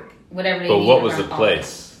paperwork, whatever they But needed what was the around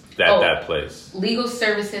place? That place? Legal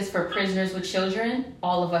services for prisoners with children.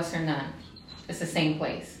 All of us are none. It's the same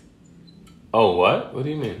place. Oh, what? What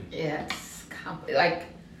do you mean? Yeah, it's like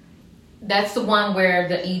that's the one where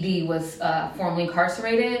the ED was formerly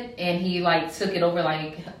incarcerated, and he like took it over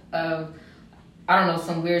like I don't know,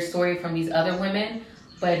 some weird story from these other women,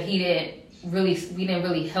 but we didn't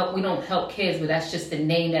really help. We don't help kids, but that's just the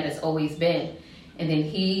name that it's always been. And then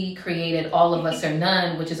he created All of Us or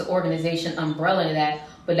None, which is an organization umbrella to that,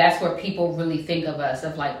 but that's where people really think of us,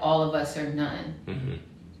 of like All of Us or None. Mm-hmm.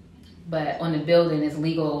 But on the building is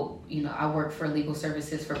legal, I work for legal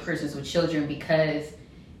services for prisoners with children because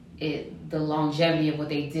the longevity of what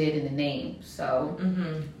they did in the name. So,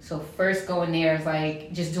 So first going there is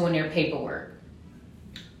like just doing their paperwork,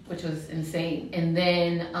 which was insane. And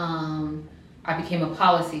then I became a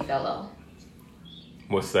policy fellow.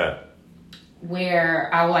 What's that?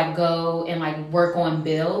 Where I would like go and like work on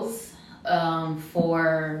bills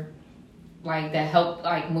for like that help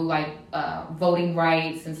like move like voting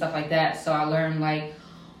rights and stuff like that. So I learned like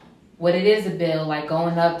what it is a bill, like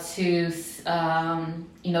going up to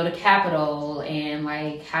the Capitol and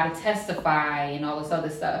like how to testify and all this other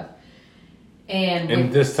stuff.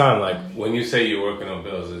 And this time, like when you say you're working on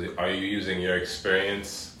bills, are you using your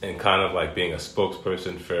experience and kind of like being a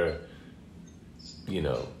spokesperson for,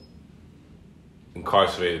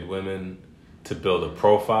 incarcerated women to build a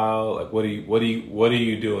profile? Like what are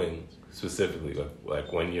you doing specifically?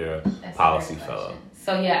 Like when you're a policy fellow?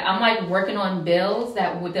 So yeah, I'm like working on bills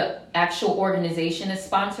that with the actual organization is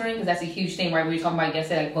sponsoring, because that's a huge thing, right? We're talking about, like I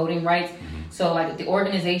said, like voting rights. Mm-hmm. So like the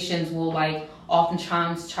organizations will like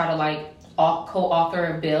oftentimes try to like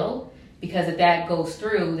co-author a bill, because if that goes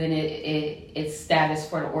through, then it's status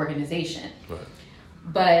for the organization. Right.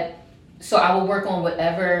 But so I will work on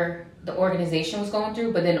whatever the organization was going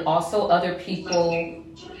through, but then also other people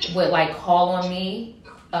would like call on me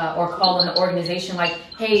or call on the organization like,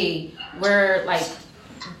 hey, we're like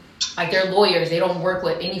they're lawyers. They don't work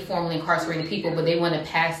with any formerly incarcerated people, but they want to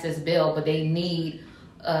pass this bill, but they need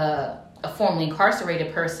a formerly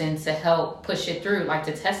incarcerated person to help push it through, like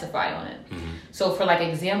to testify on it. Mm-hmm. So for like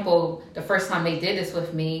example, the first time they did this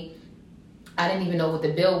with me, I didn't even know what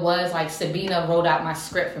the bill was. Like Sabina wrote out my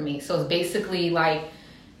script for me. So it's basically like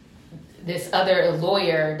this other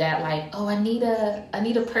lawyer that like, oh, I need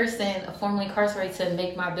a person, a formerly incarcerated, to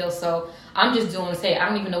make my bill. So I'm just doing, I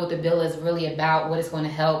don't even know what the bill is really about, what it's going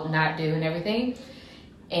to help, not do, and everything.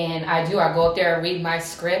 And I go up there, I read my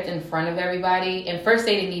script in front of everybody. And first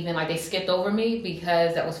they didn't even, they skipped over me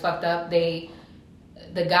because that was fucked up. The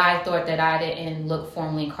guy thought that I didn't look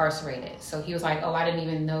formerly incarcerated. So he was like, oh, I didn't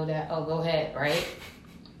even know that. Oh, go ahead, right?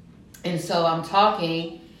 And so I'm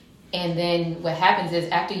talking. And then what happens is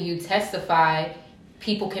after you testify,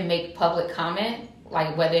 people can make public comment,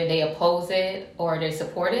 like whether they oppose it or they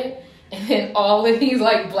support it. And then all of these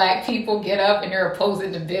like black people get up and they're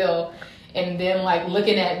opposing the bill. And then like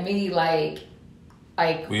looking at me like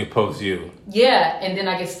we oppose you. Yeah. And then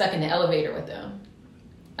I get stuck in the elevator with them.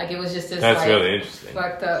 Like it was just this That's like really interesting.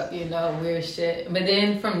 fucked up, weird shit. But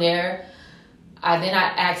then from there, I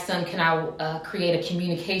asked them, can I create a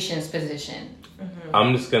communications position?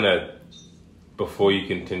 I'm just gonna, before you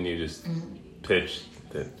continue, just pitch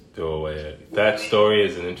the throwaway. That story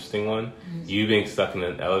is an interesting one. You being stuck in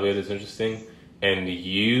an elevator is interesting, and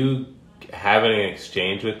you having an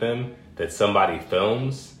exchange with them that somebody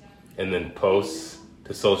films and then posts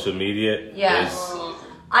to social media. Yeah. Is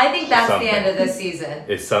I think that's something. the end of the season.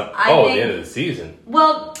 It's some. I The think- end of the season.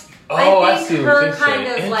 Well, Oh, I I think see what her you're kind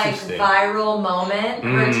saying. of like Interesting. viral moment,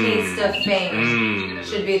 her taste of fame,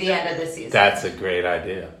 should be the end of the season. That's a great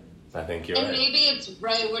idea. I think you're And right. maybe it's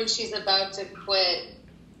right when she's about to quit,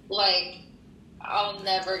 like, I'll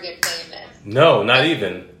never get famous. No, not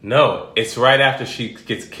even. No, it's right after she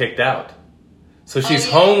gets kicked out. So she's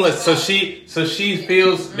yeah. homeless. So she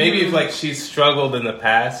feels maybe it's like she's struggled in the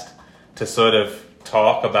past to sort of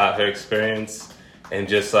talk about her experience and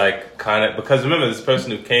just like kind of, because remember this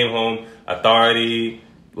person who came home, authority,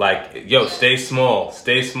 like, yo, stay small,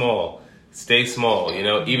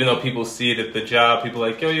 even though people see it at the job, people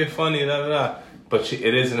are like, yo, you're funny, da da da. But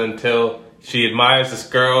it isn't until she admires this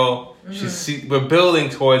girl, we're building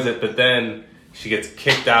towards it, but then she gets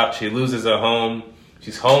kicked out, she loses her home,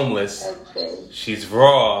 she's homeless, she's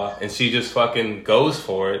raw, and she just fucking goes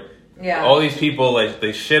for it. Yeah. All these people, like,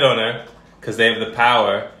 they shit on her because they have the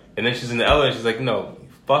power, and then she's in the elevator, she's like, no,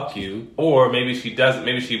 fuck you. Or maybe she doesn't,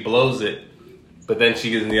 maybe she blows it, but then she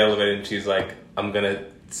gets in the elevator and she's like, I'm gonna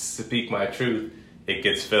speak my truth. It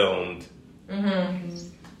gets filmed.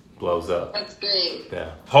 Blows up. That's great.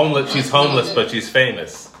 Yeah. Homeless. She's homeless, but she's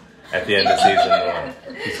famous at the end of season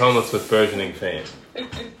 1. She's homeless with burgeoning fame.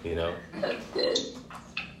 That's good.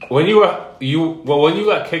 When you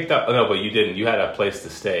got kicked out, no, but you didn't. You had a place to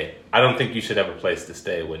stay. I don't think you should have a place to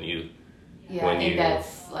stay when you. Yeah, I think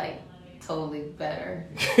that's like totally better.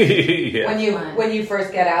 Yeah. When you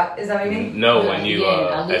first get out, is that what you mean? No, when you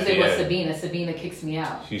I at lose the it with end. Sabina. Sabina kicks me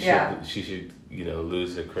out. She should. Yeah. She should.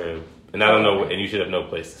 Lose her crib. And I don't know. And you should have no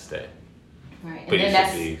place to stay. Right, But and you then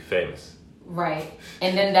should be famous. right,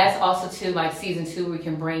 and then that's also too like season 2 we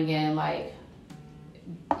can bring in like,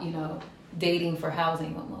 dating for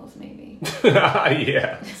housing almost maybe.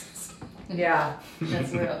 Yeah. Yeah.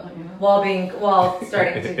 That's real. While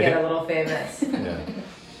starting to get a little famous. Yeah.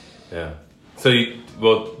 Yeah. So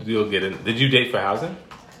you'll get in. Did you date for housing?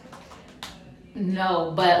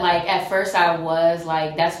 No, but like at first I was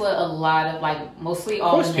like, that's what a lot of like mostly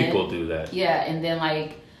all Of course, the men. people do that. Yeah, and then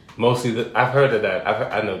like Mostly, I've heard of that.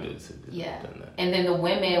 I know dudes who've yeah, done that. and then the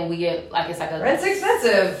women we get like it's like a Rent's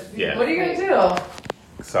expensive. Yeah. What are you gonna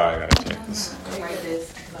do? Sorry, I gotta check this. write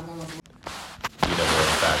this 'cause I'm almost. You never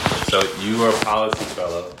went back. So you were a policy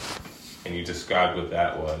fellow, and you described what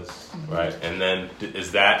that was, right? And then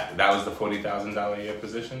that was the $40,000 a year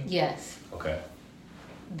position? Yes. Okay.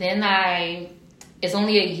 Then it's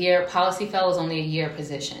only a year. Policy fellow is only a year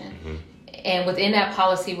position. And within that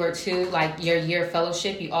policy work too, like your year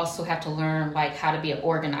fellowship, you also have to learn like how to be an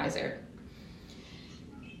organizer.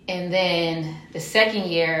 And then the second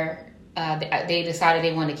year, they decided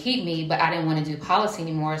they wanted to keep me, but I didn't want to do policy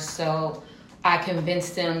anymore. So I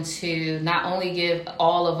convinced them to not only give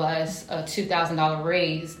all of us a $2,000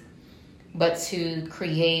 raise, but to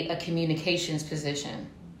create a communications position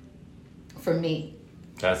for me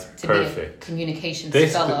That's to be a perfect. communications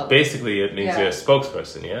Basically, fellow. basically, it means Yeah. you're a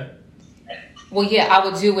spokesperson, yeah? Well, yeah, I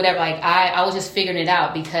would do whatever. Like I was just figuring it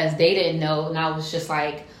out because they didn't know, and I was just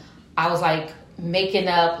like, making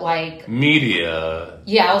up like Media.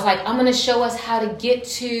 yeah. I was like, I'm gonna show us how to get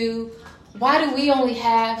to. Why do we only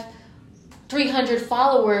have 300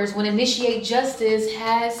 followers when Initiate Justice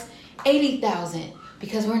has 80,000?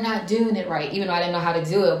 Because we're not doing it right. Even though I didn't know how to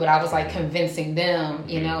do it, but I was like convincing them,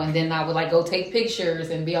 and then I would like go take pictures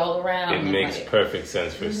and be all around. It and, makes like, perfect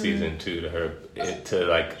sense for season 2 to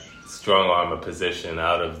like strong arm a position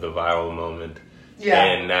out of the viral moment,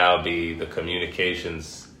 and now be the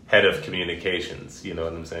head of communications. You know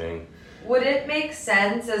what I'm saying? Would it make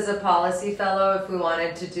sense as a policy fellow if we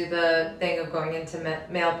wanted to do the thing of going into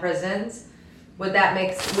male prisons? Would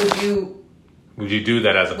you do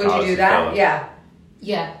that as a policy fellow? Yeah.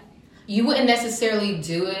 Yeah. You wouldn't necessarily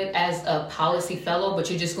do it as a policy fellow, but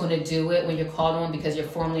you're just going to do it when you're called on because you're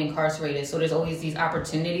formerly incarcerated. So there's always these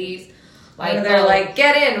opportunities. Like they're like,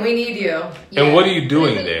 get in, we need you. Yeah. And what are you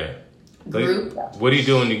doing there? Group. What are you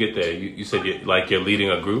doing when you get there? You said you're leading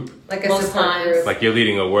a group? Like a Most support times. group. Like you're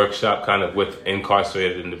leading a workshop kind of with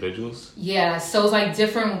incarcerated individuals? Yeah, so it's like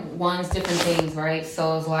different ones, different things, right?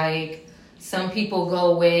 So it's like some people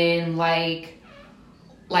go in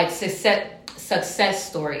some success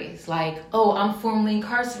stories. Like, oh, I'm formerly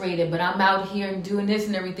incarcerated, but I'm out here and doing this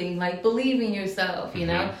and everything. Like, believe in yourself, you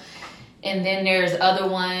know? And then there's other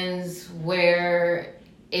ones where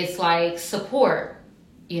it's like support,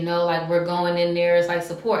 you know, like we're going in there as like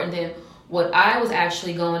support. And then what I was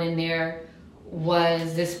actually going in there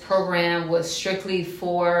was this program was strictly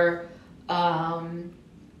for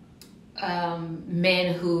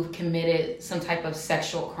men who've committed some type of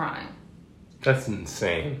sexual crime. That's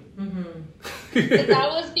insane. But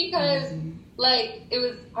that was because, like, it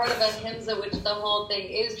was part of Ahimsa, which the whole thing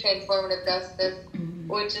is transformative justice,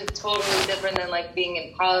 which is totally different than, like, being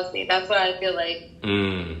in policy. That's what I feel like.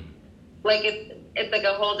 Like, it's like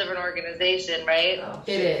a whole different organization, right? Oh,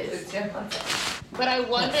 It is. But I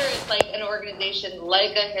wonder if, like, an organization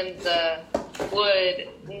like Ahimsa would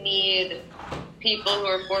need people who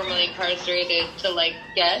are formerly incarcerated to, like,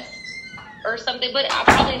 guest or something. But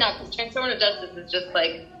probably not, because transformative justice is just,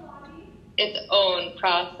 like, its own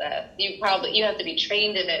process. You have to be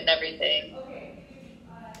trained in it and everything.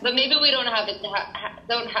 But maybe we don't have it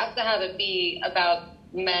don't have to have it be about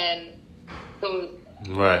men who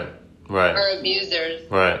Right. are abusers,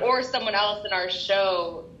 Right. or someone else in our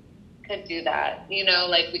show could do that. You know,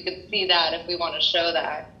 like, we could see that if we want to show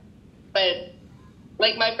that. But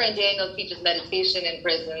like, my friend Daniel teaches meditation in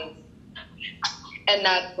prisons, and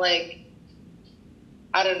that's like,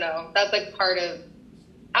 I don't know, that's like part of,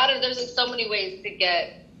 there's like so many ways to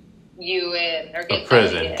get you in, or get A prison.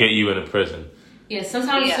 somebody in. Get you in a prison. Yeah,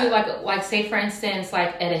 sometimes Yeah. too, like say for instance,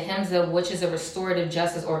 like at Ahimsa, which is a restorative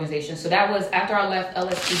justice organization. So that was after I left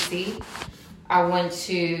LSPC, I went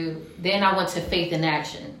to Faith in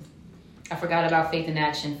Action. I forgot about Faith in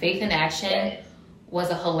Action. Faith in Action was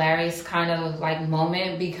a hilarious kind of like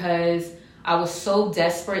moment because I was so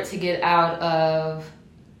desperate to get out of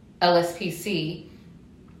LSPC,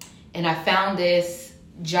 and I found this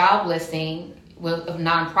job listing of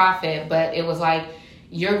nonprofit, but it was like,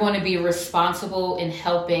 you're going to be responsible in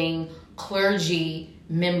helping clergy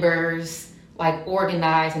members like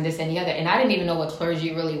organize and this and the other. And I didn't even know what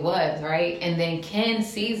clergy really was, right? And then Ken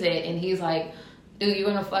sees it and he's like, dude, you're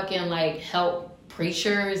going to fucking like help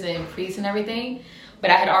preachers and priests and everything. But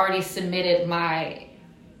I had already submitted my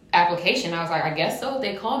application. I was like, I guess so.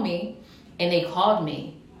 They called me, and they called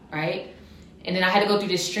me, right? And then I had to go through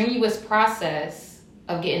this strenuous process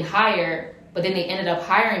of getting hired, but then they ended up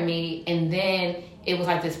hiring me. And then it was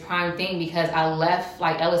like this prime thing because I left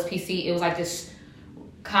like LSPC. It was like this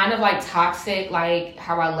kind of like toxic, like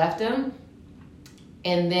how I left them.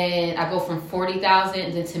 And then I go from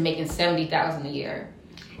 40,000 then to making 70,000 a year.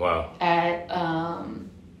 Wow. At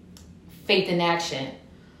Faith in Action.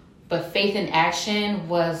 But Faith in Action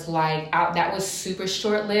was like, that was super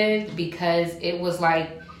short-lived because it was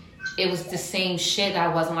the same shit. I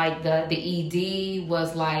wasn't like, the ED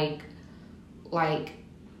was like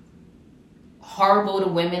horrible to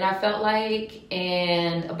women, I felt like.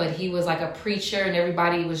 But he was like a preacher and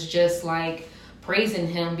everybody was just like praising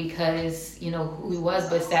him because, you know, who he was,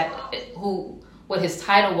 but what his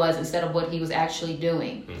title was instead of what he was actually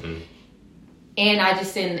doing. Mm-hmm. And I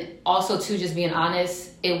just didn't, also too, just being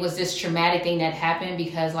honest, it was this traumatic thing that happened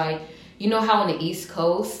because, like, you know how on the East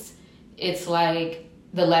Coast, it's like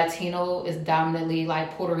the Latino is dominantly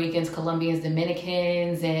like Puerto Ricans, Colombians,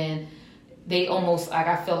 Dominicans, and they almost, like,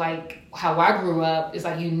 I feel like how I grew up is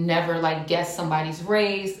like you never like guess somebody's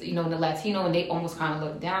race, you know, the Latino, and they almost kind of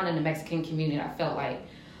look down in the Mexican community, I felt like.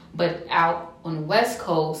 But out on the West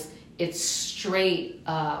Coast, it's straight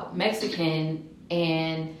Mexican,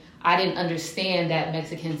 and I didn't understand that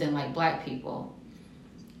Mexicans didn't like black people.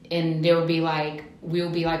 And we'll be like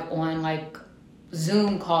on like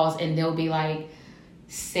Zoom calls and they'll be like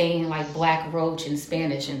saying like black roach in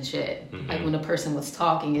Spanish and shit. Mm-hmm. Like when the person was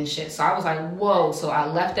talking and shit. So I was like, whoa. So I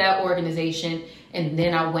left that organization and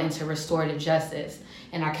then I went into restorative justice.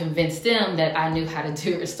 And I convinced them that I knew how to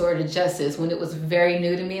do restorative justice when it was very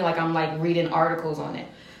new to me. Like I'm like reading articles on it.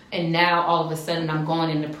 And now all of a sudden I'm going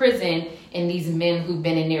into prison and these men who've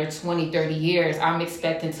been in there 20, 30 years, I'm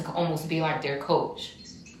expecting to almost be like their coach.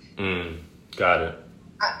 Got it.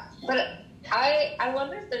 But I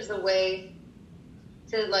wonder if there's a way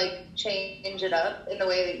to like change it up in the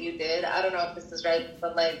way that you did. I don't know if this is right,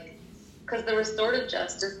 but like, because the restorative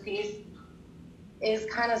justice piece is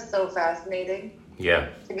kind of so fascinating. Yeah.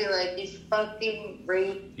 To be like, you fucking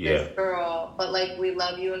raped this girl, but like we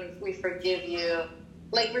love you and we forgive you.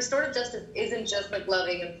 Like restorative justice isn't just like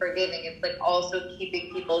loving and forgiving. It's like also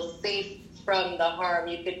keeping people safe from the harm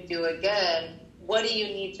you could do again. What do you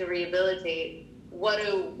need to rehabilitate? What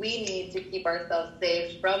do we need to keep ourselves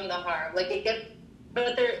safe from the harm? Like it gets,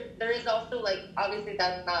 but there is also like, obviously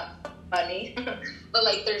that's not funny, but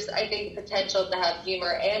like there's, I think, potential to have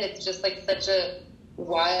humor, and it's just like such a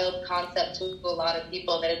wild concept to a lot of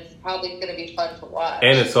people that it's probably going to be fun to watch.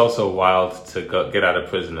 And it's also wild to get out of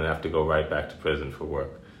prison and have to go right back to prison for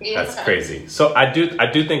work. Yeah. That's crazy. So I do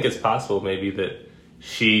think it's possible maybe that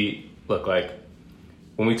she, look, like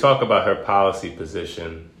when we talk about her policy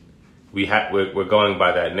position, we're going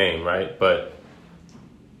by that name, right? But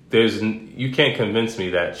you can't convince me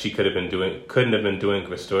that she couldn't have been doing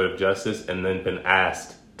restorative justice and then been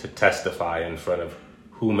asked to testify in front of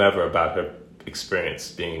whomever about her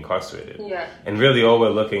experience being incarcerated. Yeah. And really all we're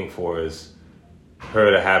looking for is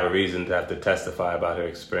her to have a reason to have to testify about her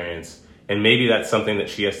experience. And maybe that's something that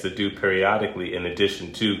she has to do periodically in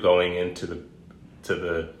addition to going into the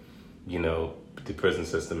the prison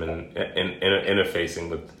system and interfacing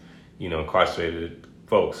with, incarcerated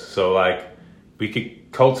folks. So like we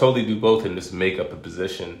could totally do both and just make up a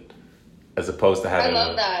position as opposed to having I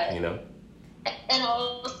love that. And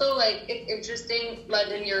also, like, it's interesting,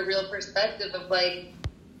 London, your real perspective of, like,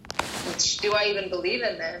 do I even believe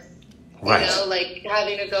in this? Right. Like,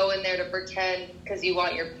 having to go in there to pretend because you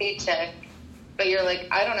want your paycheck, but you're like,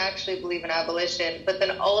 I don't actually believe in abolition. But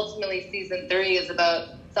then ultimately, season 3 is about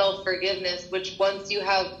self-forgiveness, which once you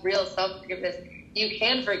have real self-forgiveness, you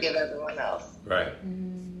can forgive everyone else. Right.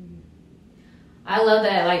 I love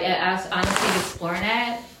that. Like, I was honestly exploring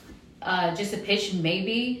that. Just a pitch,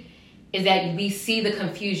 maybe, is that we see the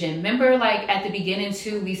confusion. Remember, like, at the beginning,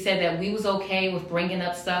 too, we said that we was okay with bringing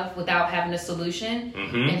up stuff without having a solution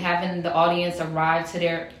and having the audience arrive to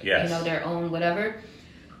their, their own whatever.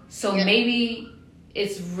 So maybe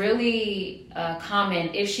it's really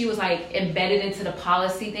common if she was, like, embedded into the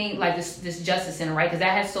policy thing, like this Justice Center, right? Because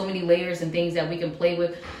that has so many layers and things that we can play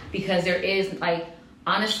with, because there is, like,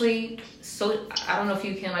 honestly, so I don't know if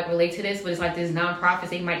you can, like, relate to this, but it's like these nonprofits,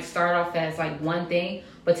 they might start off as, like, one thing,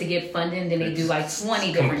 but to get funding, then they do like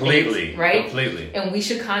 20 different things, right? Completely. And we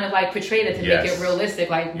should kind of like portray that to make it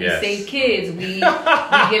realistic. Like, we save kids, we give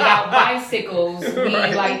out bicycles, we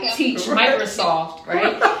like teach Microsoft,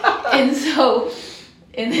 right? And so,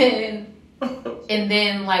 and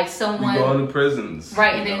then like someone, we go into prisons,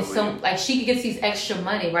 right? And then like she gets these extra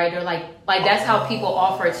money, right? They're like that's how people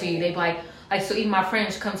offer it to you. They be like, so even my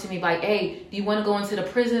friends come to me like, hey, do you want to go into the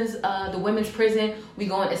prisons, the women's prison? We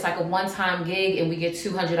go in, it's like a one-time gig and we get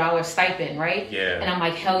 $200 stipend, right? Yeah. And I'm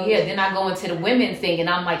like, hell yeah. Then I go into the women's thing and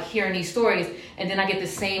I'm like hearing these stories, and then I get the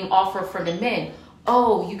same offer for the men.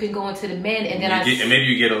 Oh, you can go into the men, and then and maybe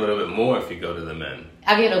you get a little bit more if you go to the men.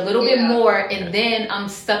 I get a little bit more, and then I'm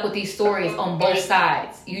stuck with these stories on both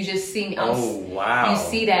sides. You just see me. Wow. You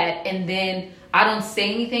see that, and then I don't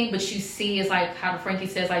say anything, but you see, it's like how Frankie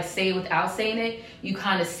says, like, say it without saying it. You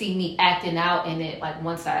kind of see me acting out in it, like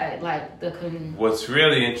one side, like the. What's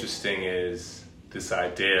really interesting is this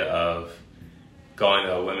idea of going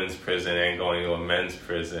to a women's prison and going to a men's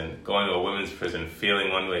prison. Going to a women's prison,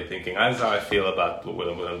 feeling one way, thinking, that's how I feel about what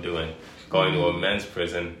I'm doing. Going to a men's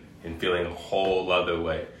prison and feeling a whole other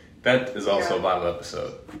way. That is also a bottle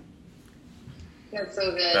episode. That's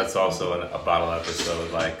so good. That's also a bottle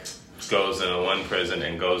episode, like, goes into one prison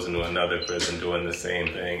and goes into another prison doing the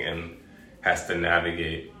same thing and has to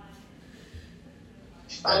navigate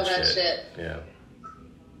all that shit. Yeah.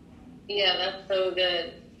 Yeah, that's so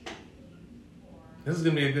good. This is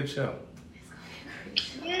gonna be a good show.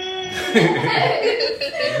 Yay!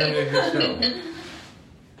 It's gonna be a good show.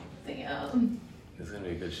 Damn. It's gonna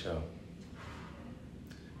be a good show.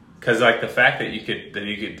 Cause like the fact that you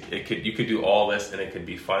could do all this and it could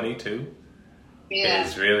be funny too. Yeah.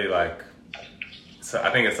 It's really like, so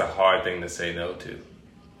I think it's a hard thing to say no to.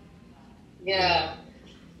 Yeah.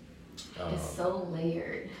 It's so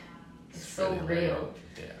layered. It's so really real.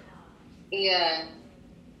 Layered. Yeah.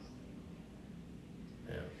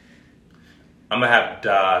 Yeah. I'm gonna have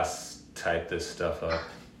Das type this stuff up.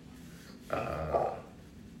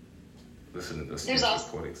 Listen to this. There's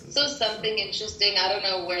also something interesting. I don't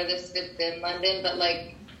know where this fits in London, but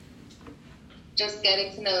like just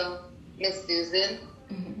getting to know Miss Susan,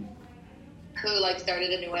 who like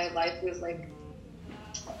started a new way of life, who was like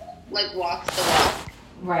walks the walk.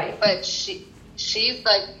 Right. But she's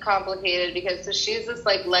like complicated because so she's this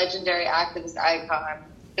like legendary activist icon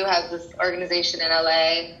who has this organization in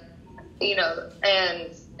LA,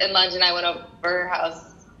 and in London I went over her house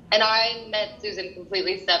and I met Susan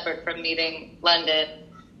completely separate from meeting London.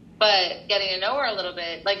 But getting to know her a little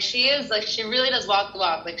bit, like she really does walk the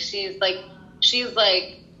walk. Like she's like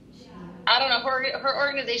I don't know, her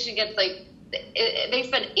organization gets like, they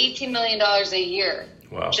spend $18 million a year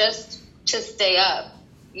just to stay up.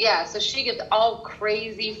 Yeah, so she gets all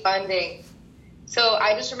crazy funding. So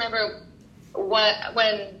I just remember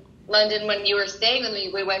when London, when you were staying with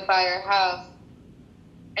me, we went by her house,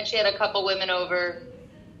 and she had a couple women over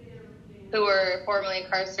who were formerly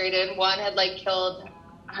incarcerated, and one had like killed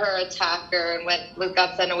her attacker and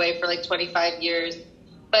got sent away for like 25 years.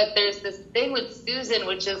 But there's this thing with Susan,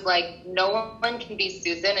 which is like no one can be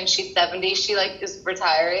Susan, and she's 70. She like is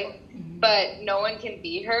retiring, but no one can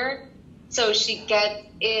be her. So she gets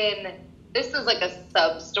in. This is like a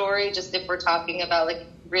sub story, just if we're talking about like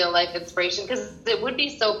real life inspiration, because it would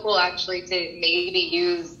be so cool actually to maybe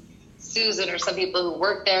use Susan or some people who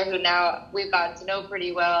work there who now we've gotten to know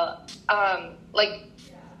pretty well.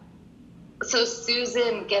 So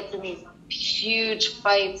Susan gets in these huge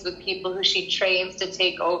fights with people who she trains to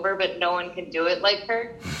take over, but no one can do it like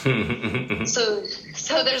her. so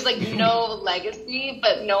there's like no legacy,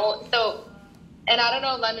 but and I don't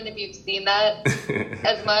know, London, if you've seen that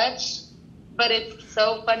as much, but it's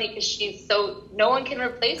so funny because no one can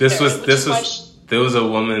replace her. There was a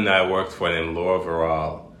woman that I worked for named Laura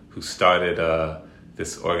Varal who started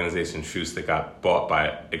this organization, Truce, that got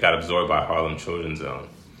absorbed by Harlem Children's Zone.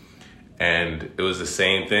 And it was the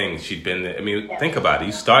same thing. She'd been there. I mean, think about it.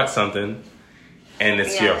 You start something, and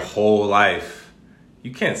it's your whole life.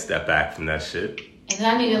 You can't step back from that shit. And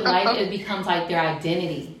not even life, it becomes like their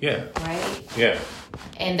identity. Yeah. Right? Yeah.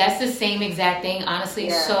 And that's the same exact thing, honestly.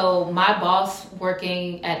 Yeah. So my boss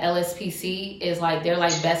working at LSPC is like, they're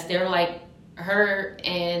like her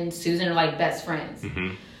and Susan are like best friends.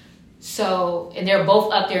 Mm-hmm. So, and they're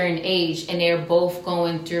both up there in age, and they're both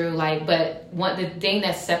going through but the thing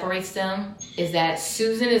that separates them is that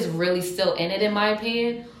Susan is really still in it, in my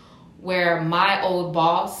opinion, where my old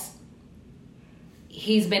boss,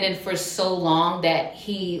 he's been in for so long that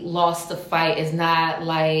he lost the fight. Is not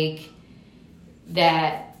like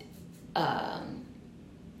that, that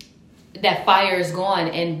fire is gone,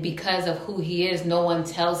 and because of who he is, no one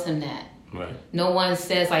tells him that. Right. No one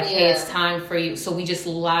says hey, it's time for you. So we just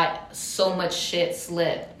let so much shit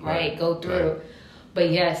slip, right? Go through. Right.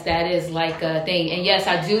 But yes, that is like a thing. And yes,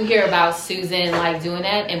 I do hear about Susan doing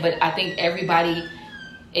that. But I think everybody,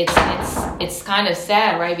 it's kind of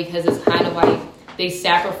sad, right? Because it's kind of like they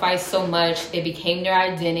sacrificed so much. It became their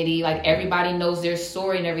identity. Like everybody knows their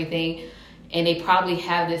story and everything. And they probably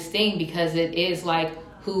have this thing because it is like,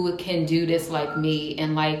 who can do this like me?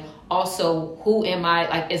 And also, who am I?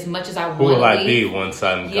 As much as I want to be. Who will I be once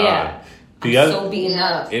I'm gone? So beaten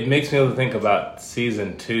up. It makes me think about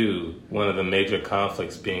season 2, one of the major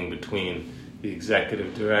conflicts being between the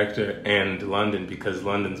executive director and London, because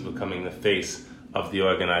London's becoming the face of the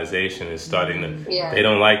organization, is starting to... They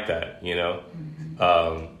don't like that, you know?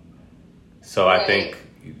 Mm-hmm. So I think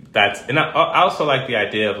that's... And I also like the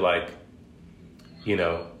idea of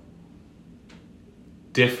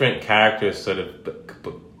different characters sort of...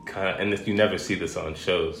 kind of, and you never see this on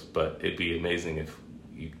shows, but it'd be amazing if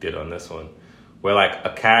you did on this one, where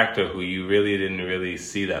a character who you really didn't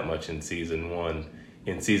see that much in season 1,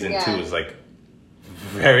 in season 2 is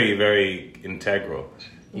very, very integral.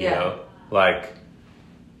 You know,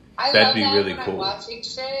 that'd be really cool. I'm watching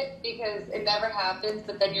shit because it never happens,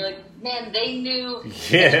 but then you're like, man, they knew in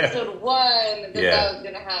episode 1 that was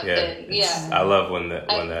gonna happen. I love when that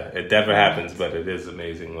it never happens, but it is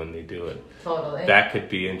amazing when they do it. Totally. That could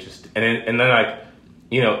be interesting. And then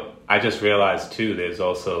I just realized too, there's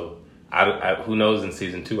also who knows in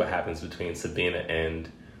season 2 what happens between Sabina and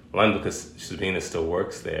London, because Sabina still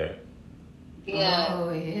works there. Yeah.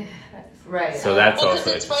 Oh yeah. Right. So that's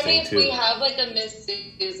also it's interesting funny too. If we have a Miss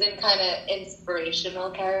Susan kind of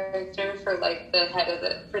inspirational character for the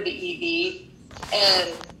head for the ED,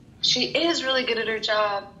 and she is really good at her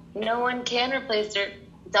job. No one can replace her.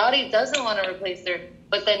 Dottie doesn't want to replace her,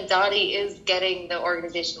 but then Dottie is getting the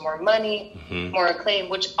organization more money, more acclaim,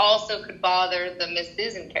 which also could bother the Miss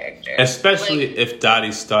Susan character. Especially if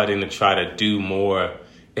Dottie's starting to try to do more.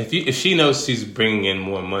 If she knows she's bringing in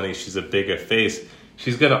more money, she's a bigger face.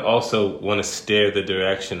 She's going to also want to steer the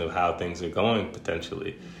direction of how things are going,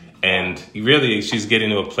 potentially. And really, she's getting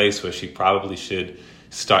to a place where she probably should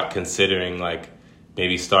start considering,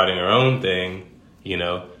 maybe starting her own thing,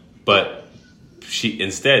 But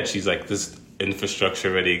she's like, this infrastructure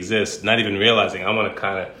already exists, not even realizing,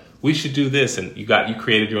 we should do this. And you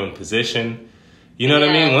created your own position. You know what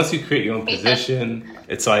I mean? Once you create your own position,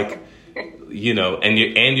 it's and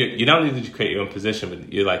you not only did you create your own position,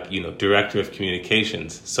 but you're director of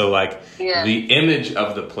communications. So the image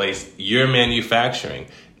of the place you're manufacturing,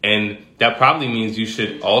 and that probably means you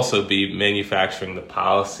should also be manufacturing the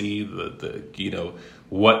policy, the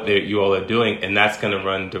what you all are doing, and that's going to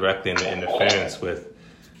run directly into interference with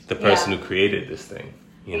the person who created this thing.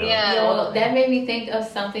 You know? Yeah. Yo, that made me think of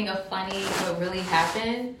something of funny what really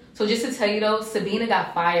happened. So just to tell you though, Sabina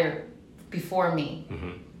got fired before me.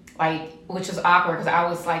 Mhm. Like, which was awkward because I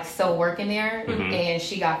was like still working there, Mhm. and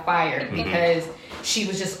she got fired because she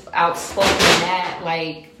was just outspoken in that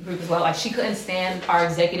like group as well. Like she couldn't stand our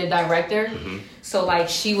executive director, so like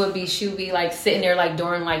she would be like sitting there like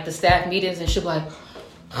during like the staff meetings, and she'd be like,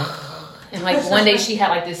 and like one day she had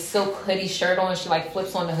like this silk hoodie shirt on. She like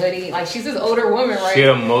flips on the hoodie. Like she's this older woman, right? She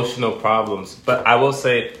had emotional problems. But I will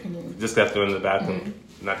say, just got thrown in the bathroom,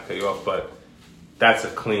 not to cut you off, but that's a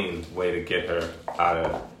clean way to get her out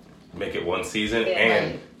of, make it one season. Yeah.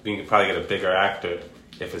 And Right. you can probably get a bigger actor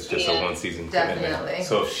if it's just a Yeah. one season Definitely. commitment.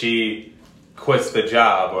 So if she quits the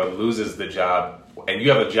job or loses the job, and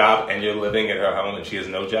you have a job and you're living at her home and she has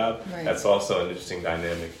no job, Right. that's also an interesting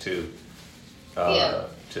dynamic too. Yeah.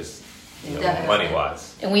 Just Definitely. money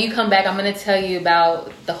wise. And when you come back, I'm gonna tell you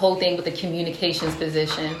about the whole thing with the communications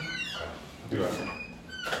position. Do it.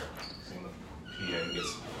 Yeah, and get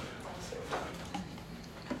some-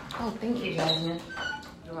 Oh, thank you, Jasmine.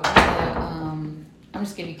 I'm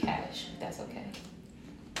just giving you cash, if that's okay.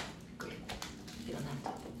 You don't have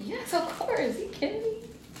to. Yes, of course. You kidding me?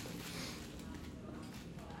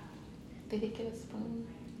 Did he get a spoon?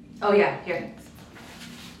 Oh yeah, here.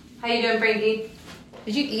 How you doing, Frankie?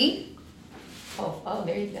 Did you eat? Oh,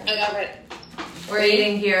 there you go. I got it. We're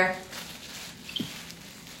eating here.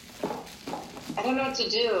 I don't know what to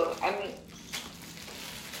do. I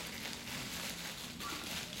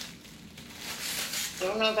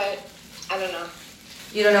don't know.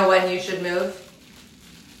 You don't know when you should move?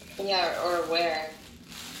 Yeah, or where.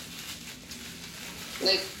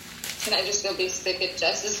 Like, can I just go be sick at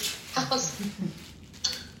Jess's house?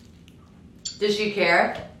 Does she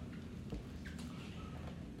care?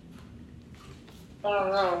 I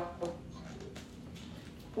don't know.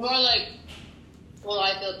 More like, will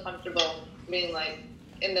I feel comfortable being like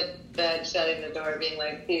in the bed, shutting the door, being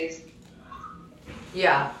like, peace.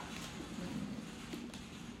 Yeah.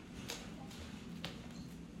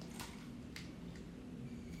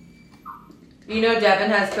 You know Devin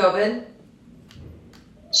has COVID?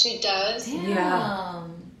 She does? Damn. Yeah.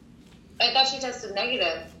 I thought she tested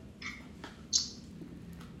negative.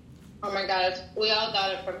 Oh my god, we all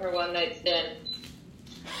got it from her one night stand.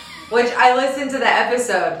 Which I listened to the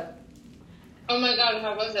episode. Oh my god,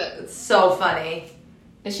 how was it? It's so funny.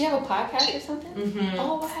 Does she have a podcast or something? Mm-hmm.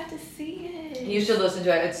 Oh, I have to see it. You should listen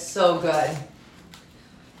to it. It's so good.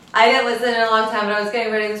 I didn't listen in a long time, but I was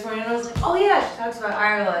getting ready this morning and I was like, oh yeah, she talks about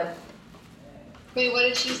Ireland. Wait, what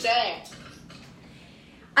did she say?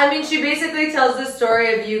 I mean, she basically tells the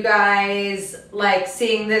story of you guys, like,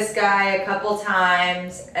 seeing this guy a couple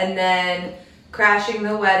times and then crashing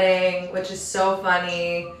the wedding, which is so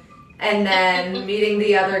funny, and then meeting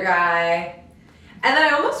the other guy. And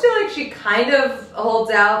then I almost feel like she kind of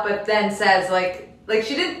holds out, but then says, like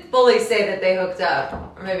she didn't fully say that they hooked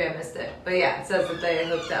up. Or maybe I missed it. But yeah, it says that they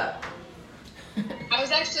hooked up. I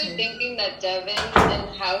was actually thinking that Devin and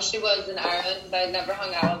how she was in Ireland, because I never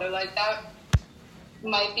hung out with her like that,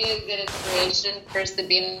 might be a good inspiration for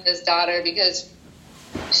Sabina's daughter, because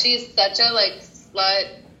she's such a like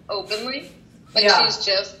slut openly. Like Yeah.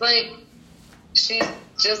 she's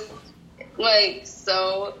just like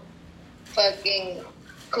so fucking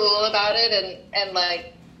cool about it and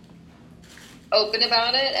like open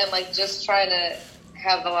about it and like just trying to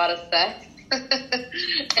have a lot of sex.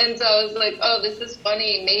 And so I was like, oh, this is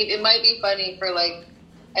funny. Maybe it might be funny for like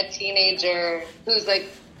a teenager who's like,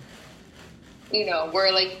 you know,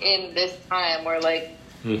 we're like in this time where like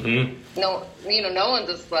no one's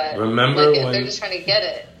a slut. Remember like, when- they're just trying to get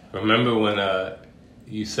it. Remember when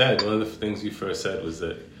you said, one of the things you first said was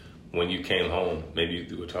that when you came home, maybe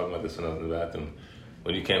you were talking about this when I was in the bathroom,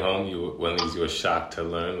 when you came home, one of the things you were shocked to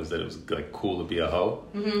learn was that it was like cool to be a hoe.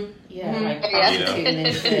 Yeah, like Yeah. prostituting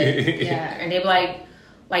and shit. Yeah, and they be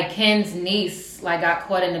like Ken's niece like got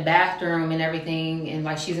caught in the bathroom and everything, and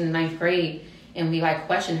like she's in the 9th grade, and we like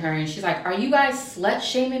questioned her, and she's like, "Are you guys slut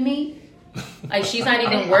shaming me?" Like she's not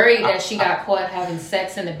even worried that she got caught having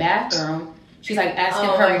sex in the bathroom. She's like asking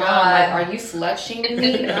Oh her my mom, God. like, "Are you slut shaming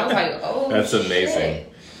me?" And I was like, "Oh, That's amazing.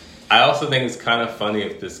 shit." I also think it's kind of funny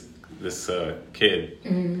if this kid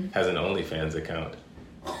has an OnlyFans account.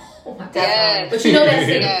 Oh my God. Yeah. But you know that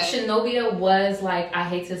Yeah. Shinovia was like, I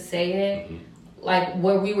hate to say it, like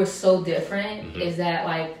where we were so different is that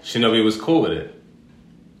like Shinobi was cool with it.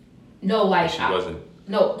 no like She wasn't.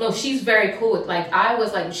 No, she's very cool. Like I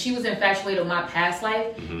was like she was infatuated with my past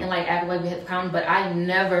life and like acted like we had come, but I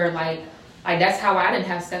never like that's how I didn't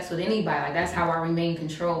have sex with anybody. Like that's how I remained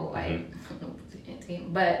controlled. Like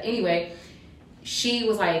but anyway, she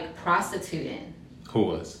was like prostituting. Who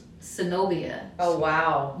was? Zenobia. Oh,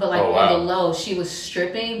 wow. But like Oh, wow. on the low, she was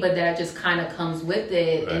stripping, but that just kind of comes with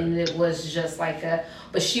it. Right. And it was just like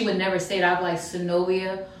but she would never say it. I'd be like,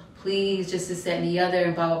 Zenobia, please, just this, that, and the other,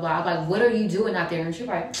 and blah, blah, blah. I'd be like, what are you doing out there? And she'd be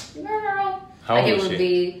like, girl. How like old it was would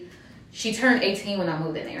be, she turned 18 when I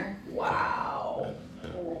moved in there. Wow.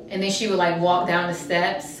 And then she would like walk down the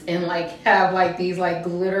steps and like have like these like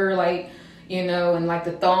glitter, like, you know, and like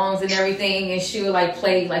the thongs and everything. And she would like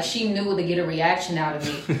play, like she knew to get a reaction out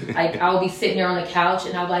of me. Like I would be sitting there on the couch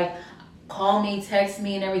and I'd like, call me, text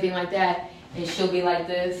me and everything like that. And she'll be like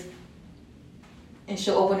this. And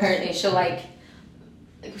she'll open her and she'll like,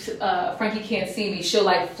 Frankie can't see me. She'll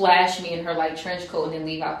like flash me in her like trench coat and then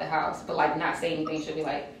leave out the house. But like not say anything. She'll be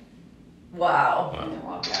like, Wow. and then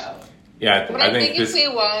walk out. Yeah, But I think if we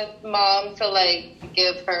want mom to like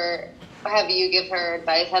have you give her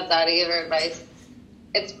advice, have daddy give her advice,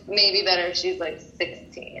 it's maybe better if she's like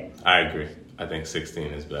 16. I agree. I think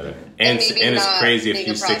 16 is better. And maybe it's not crazy if being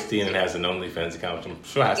she's a 16 and prostitute. has an OnlyFans account, which I'm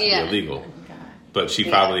sure has to Yeah. be illegal. God. But she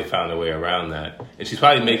probably found a way around that. And she's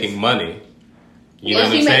probably making money. You know Yeah,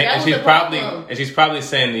 what I'm she saying? that And was the problem. she's probably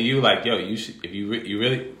saying to you like, "Yo, you should if you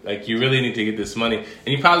really need to get this money." And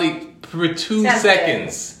you probably for 2 That's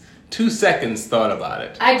seconds, 2 seconds thought about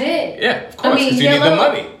it. I did. Yeah, of course, because you need the hello,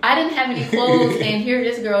 money. I didn't have any clothes, and here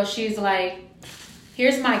this girl, she's like,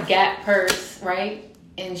 here's my Gap purse, right?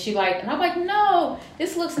 And she like, and I'm like, no,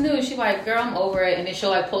 this looks new. And she like, girl, I'm over it. And then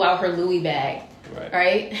she'll like pull out her Louis bag, Right.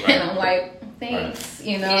 right? And I'm like, thanks,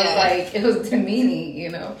 you know, Yeah. it's like, it was demeaning, you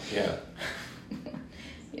know. Yeah.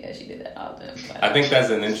 Yeah, she did that all the time. I think that's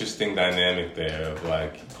an interesting dynamic there of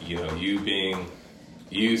like, you know,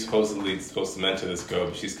 you supposedly supposed to mentor this girl,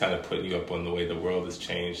 but she's kind of putting you up on the way the world has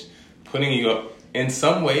changed, putting you up in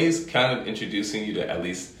some ways, kind of introducing you to at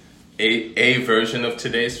least a version of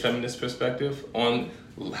today's feminist perspective on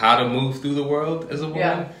how to move through the world as a woman,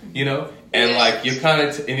 Yeah. you know? And like, you're kind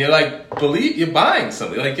of, and you're like, you're buying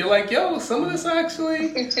something. Like, you're like, yo, some of this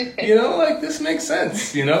actually, you know, like this makes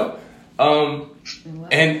sense, you know?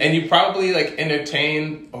 And you probably like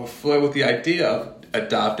entertain or flirt with the idea of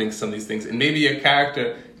adopting some of these things, and maybe your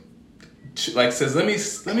character like says, "Let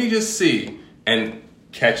me just see," and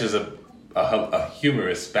catches a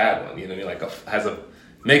humorous bad one. You know what I mean?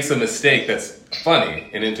 Makes a mistake that's funny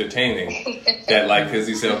and entertaining. That like because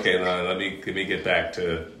you say, "Okay, no, let me get back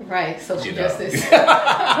to Right, social you know." justice.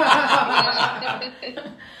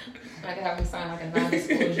 I can have him sign like a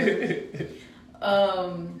non-disclosure.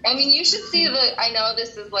 I mean, you should see I know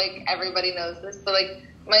this is like, everybody knows this, but like,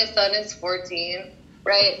 my son is 14,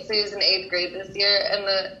 right? So he's in 8th grade this year, and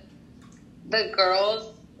the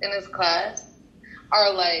girls in his class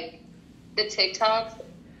are like, the TikToks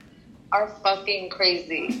are fucking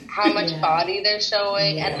crazy. How much Yeah. body they're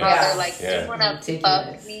showing, and how Yeah. they're like, Yeah. you want to Ridiculous.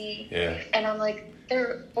 fuck me? Yeah, And I'm like,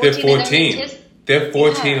 they're 14. they're 14. They're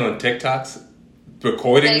 14 Yeah. on TikToks,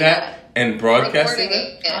 recording They that are. and broadcasting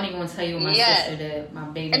recording it. I don't even want to tell you what my Yes. sister did. My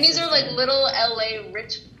baby. And these are like sister. little LA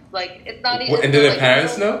rich, like, it's not even. And do their like,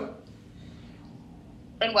 parents little- know?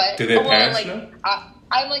 And what? Do their Well, parents like, know?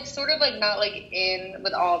 I'm like sort of like not like in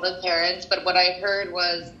with all the parents, but what I heard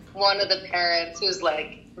was one of the parents who's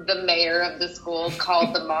like the mayor of the school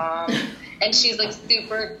called the mom, and she's like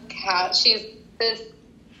she's this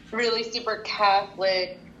really super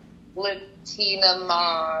Catholic Latina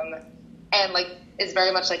mom, and like is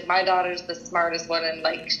very much like, my daughter's the smartest one, and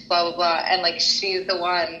like blah blah blah, and like she's the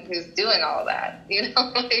one who's doing all that, you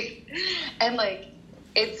know, like, and like.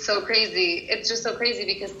 It's so crazy. It's just so crazy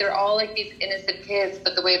because they're all like these innocent kids,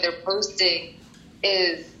 but the way they're posting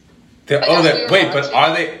is. Like, as we were Wait, but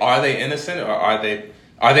watching- are they innocent, or are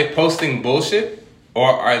they posting bullshit, or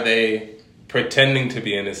are they pretending to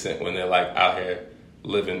be innocent when they're like out here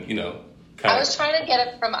living, you know, kind I of. was trying to get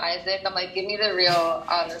it from Isaac. I'm like, give me the real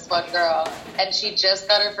on this one girl, and she just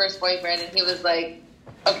got her first boyfriend, and he was like,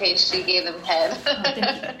 okay, she gave him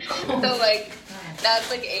head. So like.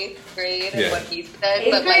 That's like 8th grade is Yeah. what he said.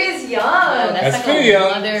 8th but grade like, is young. Oh, That's like pretty a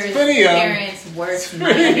young. mother's It's pretty young. parents' worst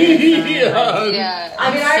Pretty nightmare. young. yeah.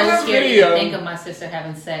 I mean, I'm I so remember scared to young. think of my sister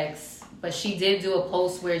having sex. But she did do a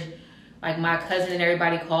post where, like, my cousin and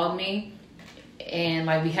everybody called me, and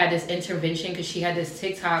like we had this intervention because she had this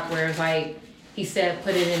TikTok where it's like he said,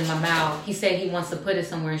 "Put it in my mouth." He said he wants to put it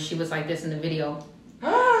somewhere, and she was like this in the video,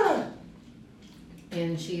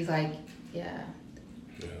 and she's like, "Yeah."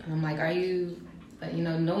 And I'm like, "Are you?" But you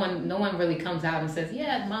know, no one really comes out and says,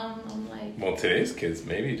 "Yeah, mom." I'm like, Well, today's kids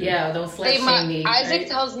maybe do. "Yeah, don't slut shame me." Isaac right?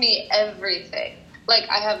 tells me everything. Like,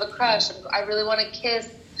 I have a crush. I really want to kiss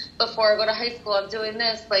before I go to high school. I'm doing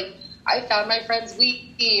this. Like, I found my friend's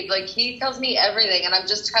weed. Like, he tells me everything, and I'm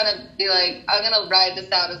just trying to be like, I'm gonna ride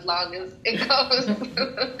this out as long as it goes.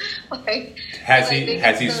 Like, has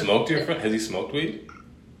he smoked your friend? Has he smoked weed?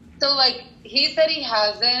 So, like, he said he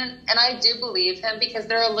hasn't, and I do believe him because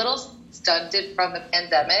they're a little stunted from the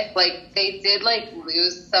pandemic. Like, they did, like,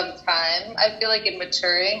 lose some time, I feel like, in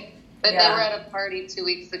maturing. But they were at a party 2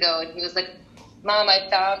 weeks ago, and he was like, Mom, I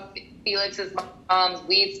found Felix's mom's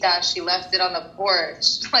weed stash. She left it on the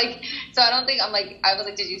porch. Like, so I don't think, I was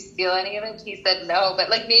like, did you steal any of it? He said no, but,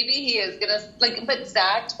 like, maybe he is gonna, like, but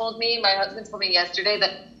Zach told me, my husband told me yesterday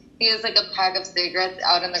that he has, like, a pack of cigarettes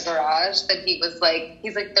out in the garage that he was like,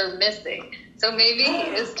 he's like, they're missing. So maybe he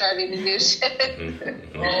is starting to do shit.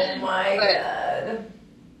 Oh my God.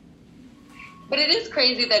 But it is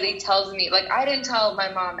crazy that he tells me, like, I didn't tell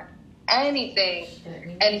my mom anything,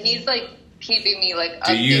 and he's, like, keeping me, like,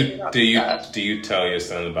 do you tell your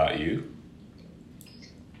son about you?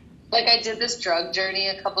 Like, I did this drug journey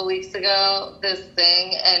a couple weeks ago, this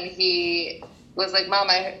thing, and he was like, Mom,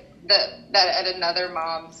 that at another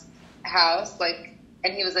mom's house, like,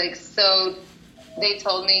 and he was like, so they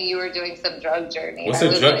told me you were doing some drug journey. What's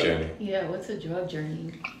a drug journey? Yeah, what's a drug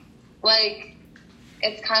journey? Like,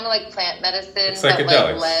 it's kind of like plant medicine. It's psychedelics.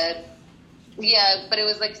 Like led. Yeah, but it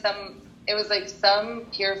was like some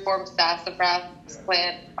pure form sassafras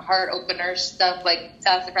plant heart opener stuff, like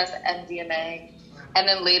sassafras MDMA. And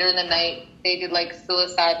then later in the night, they did like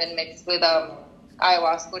psilocybin mixed with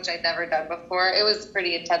ayahuasca, which I'd never done before. It was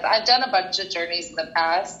pretty intense. I've done a bunch of journeys in the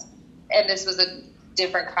past, and this was a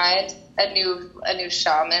different kind, a new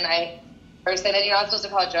shaman. I first said, and you're not supposed to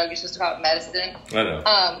call it drug, you're supposed to call it medicine. I know.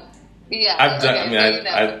 Yeah. I've done.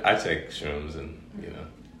 Okay, I take shrooms, and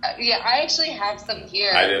yeah, I actually have some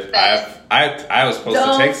here. I did. I was supposed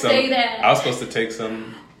to take some. Don't say that. I was supposed to take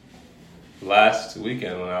some last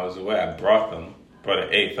weekend when I was away. I brought an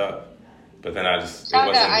eighth up, but then it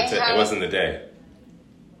wasn't the day.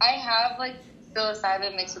 I have like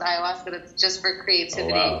psilocybin mixed with ayahuasca that's just for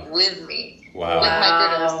creativity with me. Wow. With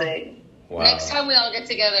microdosing. Wow. Next time we all get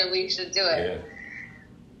together, we should do it. Yeah.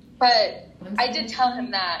 But I did tell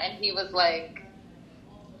him that, and he was like,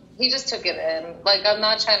 he just took it in. Like, I'm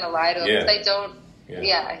not trying to lie to him because I don't.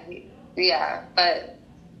 Yeah. But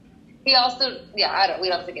he also, we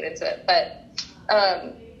don't have to get into it. But,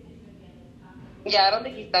 I don't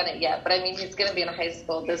think he's done it yet. But I mean, he's going to be in high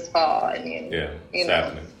school this fall. I mean, it's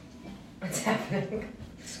happening. It's happening.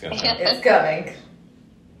 It's gonna happen. It's coming.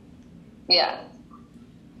 Yeah.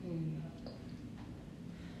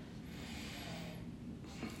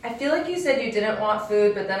 I feel like you said you didn't want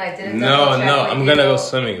food, but then I didn't. No, I'm gonna go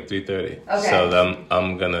swimming at 3:30. Okay. So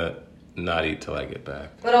I'm gonna not eat till I get back.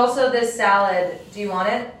 But also this salad, do you want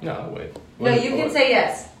it? No, wait. No, you can say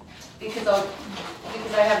yes. Because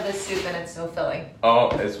I have this soup and it's so filling. Oh,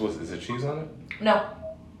 is there cheese on it? No.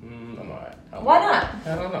 I'm alright. Why not?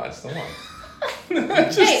 I don't know. I just don't want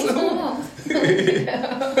it. Hey, what's going on?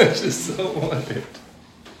 I just don't want it.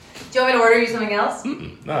 Do you want me to order you something else?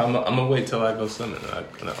 No, I'm gonna wait till I go swimming.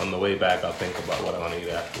 On the way back, I'll think about what I want to eat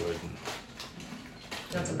afterward.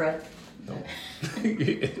 You want some bread? No. Can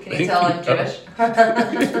you tell I'm Jewish?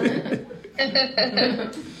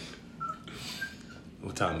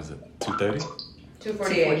 What time is it? 2:30?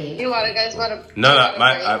 2:48. You guys want to? No.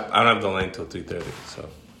 I don't have the lane till 3:30. So.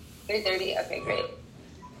 3:30. Okay, great.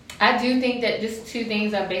 I do think that just two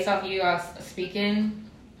things are based off you speaking.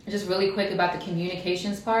 Just really quick about the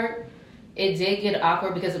communications part. It did get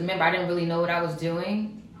awkward because remember I didn't really know what I was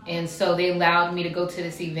doing, and so they allowed me to go to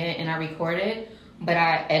this event and I recorded, but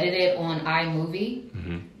I edited on iMovie.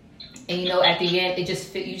 Mm-hmm. And at the end it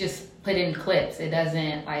just you just put in clips. It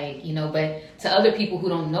doesn't but to other people who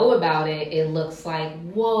don't know about it, it looks like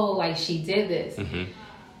whoa, like she did this. Mm-hmm.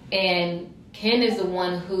 And Ken is the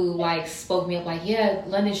one who spoke me up yeah,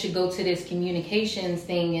 London should go to this communications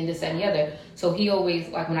thing and this and the other. So he always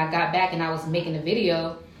when I got back and I was making a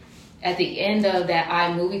video, at the end of that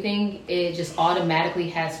iMovie thing, it just automatically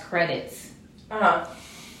has credits. Uh-huh.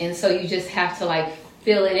 And so you just have to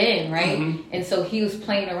fill it in, right? Mm-hmm. And so he was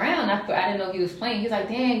playing around. I didn't know he was playing. He's like,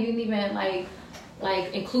 damn, you didn't even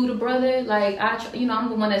include a brother. I'm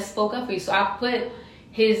the one that spoke up for you. So I put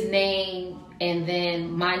his name and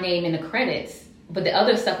then my name in the credits, but the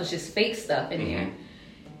other stuff was just fake stuff in there.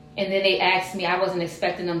 And then they asked me, I wasn't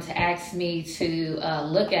expecting them to ask me to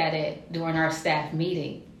look at it during our staff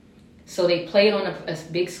meeting. So they played on a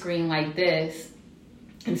big screen like this,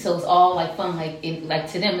 and so it's all fun.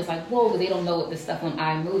 To them, it's whoa, they don't know what this stuff on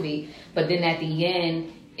iMovie. But then at the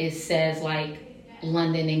end, it says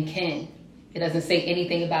London and Ken. It doesn't say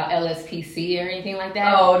anything about LSPC or anything like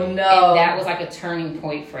that. Oh no! And that was a turning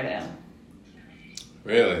point for them.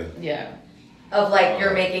 Really? Yeah. Of like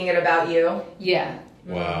you're making it about you. Yeah.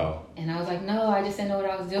 Wow. And I was like, no, I just didn't know what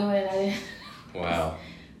I was doing. I didn't, Wow.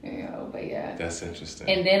 but yeah. That's interesting.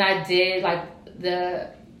 And then I did like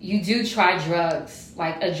you do try drugs,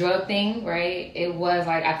 like a drug thing, right? It was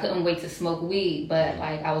like I couldn't wait to smoke weed, but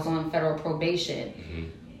like I was on federal probation. Mm-hmm.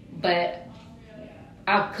 But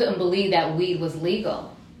I couldn't believe that weed was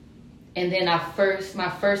legal. And then my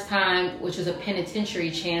first time, which was a penitentiary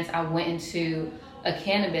chance, I went into a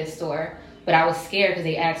cannabis store, but I was scared because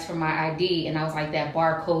they asked for my ID, and I was like, that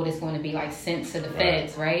barcode is going to be like sent to the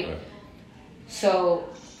feds, right? So,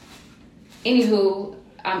 anywho,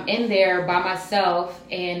 I'm in there by myself,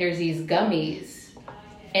 and there's these gummies,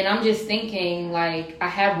 and I'm just thinking, like, I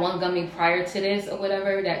had one gummy prior to this or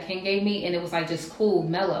whatever that Ken gave me, and it was like just cool,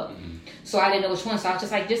 mellow. Mm-hmm. So I didn't know which one, so I was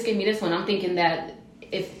just like, just give me this one. I'm thinking that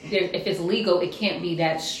if it's legal, it can't be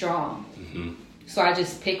that strong. Mm-hmm. So I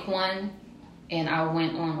just picked one, and I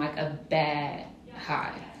went on like a bad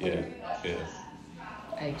high. Yeah.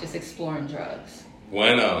 Like just exploring drugs.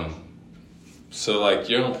 So like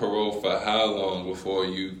you're on parole for how long before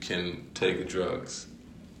you can take drugs?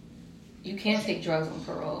 You can't take drugs on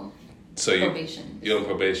parole. So probation. You're on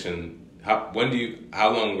probation. How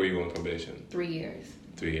long were you on probation? 3 years.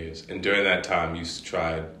 3 years. And during that time you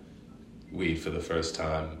tried weed for the first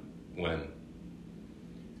time when?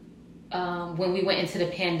 When we went into the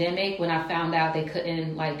pandemic, when I found out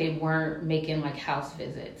they weren't making like house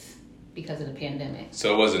visits because of the pandemic.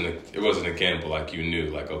 So it wasn't a gamble, like you knew,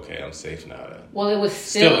 like, okay, I'm safe now. Well, it was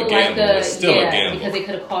still a gamble. Like it's still a gamble. Because they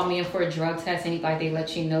could have called me in for a drug test and like they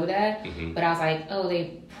let you know that. Mm-hmm. But I was like, oh,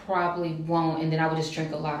 they probably won't, and then I would just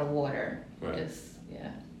drink a lot of water. Right.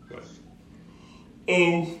 Right.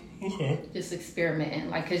 Oh, okay. Just experimenting,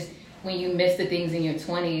 like, because when you miss the things in your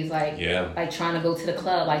 20s, like trying to go to the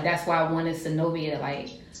club, like that's why I wanted Zenobia, like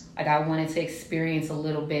I wanted to experience a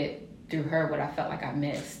little bit through her what I felt like I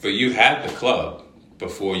missed. But you had the club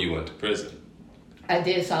before you went to prison. I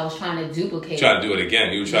did, so I was trying to duplicate. Trying to do it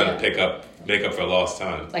again. You were trying to make up for lost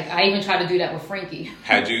time. Like I even tried to do that with Frankie.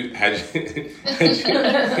 Had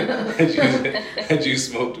you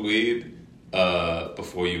smoked weed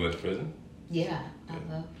before you went to prison? Yeah, I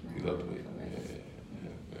love. You loved weed.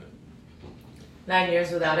 9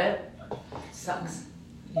 years without it sucks.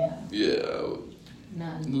 Yeah. Yeah, I would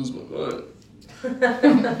None. lose my mind.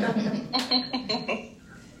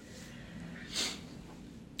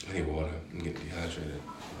 I need water. I'm getting dehydrated.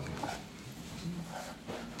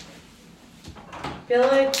 I feel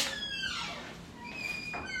like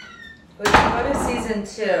we can go to season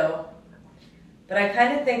 2, but I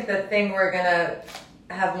kind of think the thing we're gonna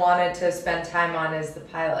have wanted to spend time on is the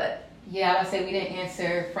pilot. Yeah, I would say we didn't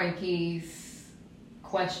answer Frankie's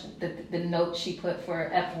question, the note she put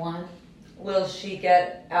for F1. Will she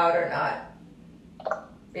get out or not?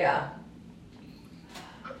 Yeah.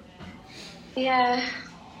 Yeah.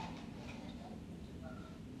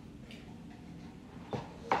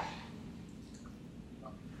 Oh,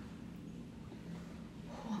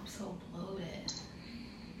 I'm so bloated.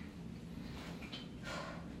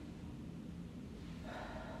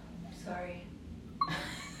 Sorry.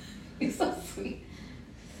 You're so sweet.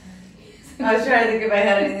 I was trying to think if I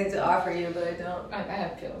had anything to offer you, but I don't. I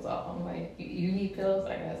have pills all on my. You need pills?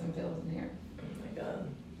 I got some pills in here. Oh my god.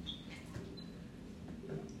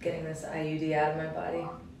 I'm getting this IUD out of my body.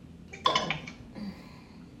 Done.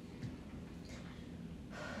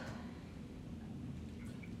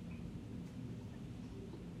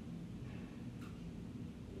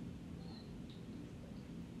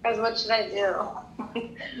 Guys, what should I do?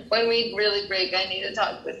 When we really break, I need to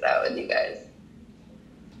talk this out with you guys.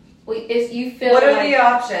 Wait, if you feel What are like, the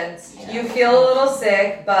options? Yeah. You feel a little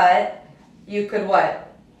sick, but you could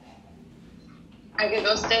what? I could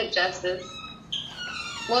go stay at Justice.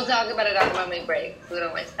 We'll talk about it on when we break, so we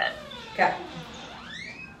don't waste time. Okay.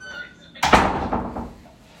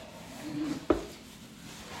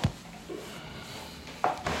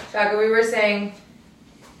 Shaka, we were saying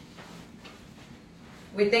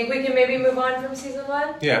we think we can maybe move on from season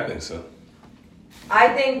 1? Yeah, I think so.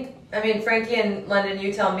 I mean, Frankie and London,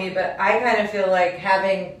 you tell me, but I kind of feel like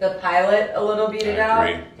having the pilot a little beat it out.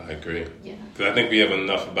 I agree. Yeah. Because I think we know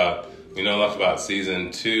enough about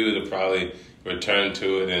season 2 to probably return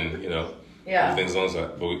to it and, Yeah. things along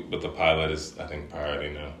that. But the pilot is, I think, priority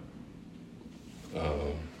now.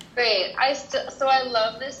 Great. So I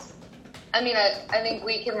love this. I mean, I think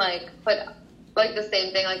we can put the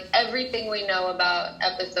same thing, everything we know about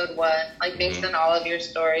episode 1, based on all of your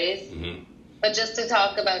stories. Mm-hmm. But just to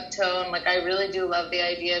talk about tone, I really do love the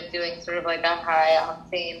idea of doing sort of a high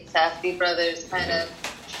octane Safdie Brothers kind of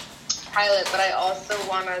pilot, but I also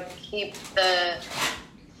want to keep the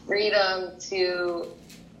freedom to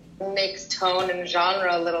mix tone and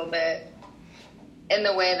genre a little bit in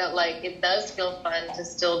the way that, like, it does feel fun to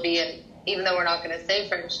still be in, even though we're not going to say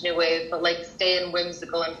French New Wave, but, like, stay in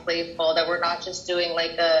whimsical and playful, that we're not just doing,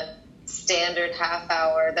 like, a standard half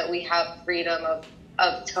hour, that we have freedom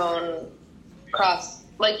of tone cross,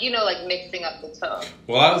 like, you know, like, mixing up the tone.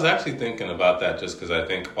 Well, I was actually thinking about that just because I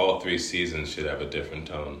think all 3 seasons should have a different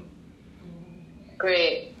tone.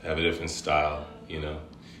 Great. Have a different style, you know.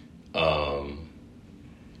 I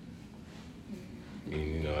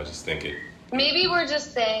mean, you know, I just think it. Maybe we're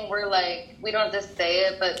just saying, we're like, we don't have to say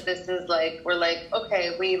it, but this is like, we're like,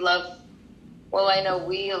 okay, we love, well, I know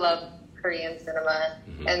we love Korean cinema,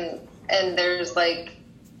 and there's like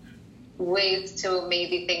ways to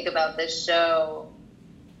maybe think about this show.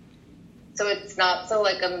 So it's not so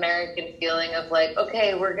like American feeling of like,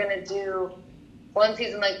 okay, we're going to do one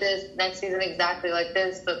season like this, next season exactly like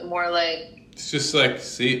this, but more like. It's just like,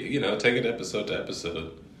 see, you know, take it episode to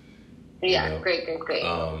episode. Yeah, you know? Great.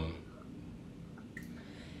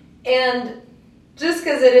 And just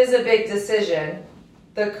because it is a big decision,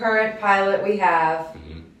 the current pilot we have,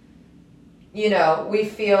 you know, we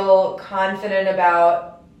feel confident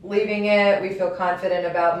about leaving it. We feel confident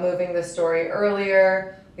about moving the story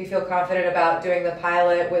earlier. We feel confident about doing the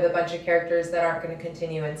pilot with a bunch of characters that aren't going to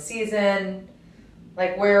continue in season.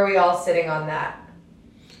 Like, where are we all sitting on that?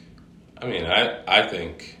 I mean, I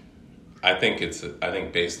think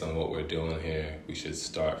based on what we're doing here, we should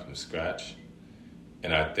start from scratch.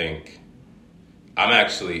 And I think I'm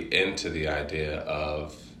actually into the idea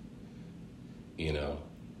of, you know,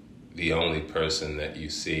 the only person that you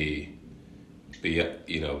see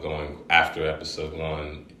going after episode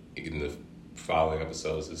 1 in the following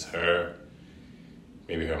episodes is her,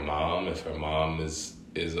 maybe her mom, if her mom is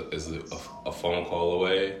a phone call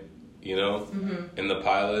away, you know, in the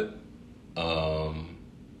pilot. And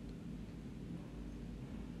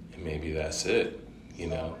maybe that's it, you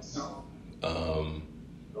know.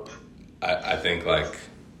 I think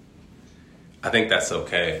that's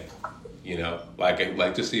okay, you know. Like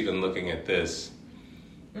just even looking at this,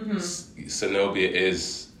 Zenobia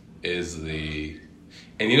is the,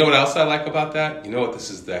 and you know what else I like about that? You know what?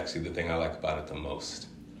 This is actually the thing I like about it the most.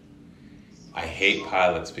 I hate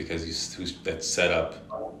pilots because that set up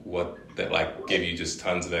that like give you just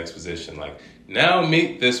tons of exposition. Like, now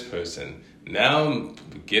meet this person, now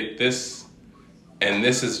get this, and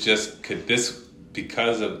this is just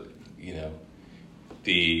because of, you know,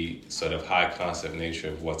 the sort of high concept nature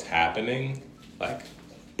of what's happening. Like,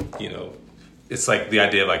 you know, it's like the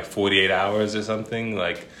idea of like 48 hours or something.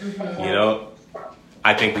 Like, you know,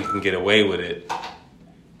 I think we can get away with it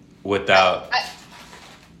without,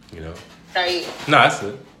 you know. Sorry. No, that's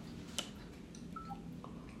it.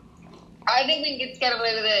 I think we can get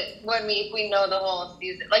away with it if we know the whole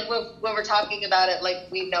season. Like, when we're talking about it, like,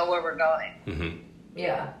 we know where we're going. Mm-hmm.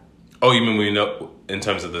 Yeah. Oh, you mean we know in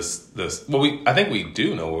terms of this? Well, I think we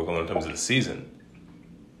do know where we're going in terms of the season.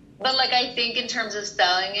 But, like, I think in terms of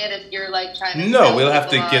selling it, if you're, like, trying to No, we'll have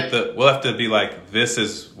to be like, this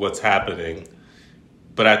is what's happening.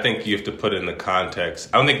 But I think you have to put it in the context.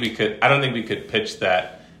 I don't think we could pitch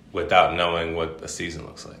that without knowing what a season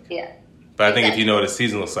looks like. Yeah. But I think if you know what a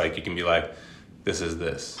season looks like, you can be like, this is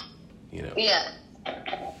this, you know. Yeah.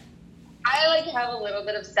 I, like, have a little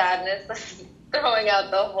bit of sadness throwing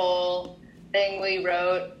out the whole thing we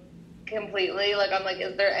wrote completely. Like, I'm like,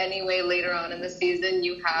 is there any way later on in the season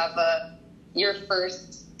you have your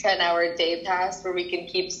first 10-hour day pass where we can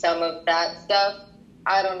keep some of that stuff?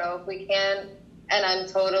 I don't know if we can. And I'm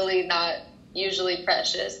totally not usually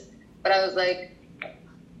precious. But I was like...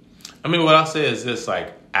 I mean, what I'll say is this,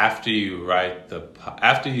 like, after you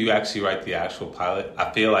actually write the actual pilot, I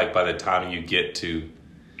feel like by the time you get to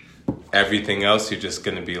everything else, you're just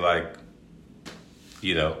going to be like,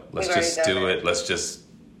 you know, let's just do it. Let's just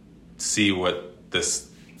see what this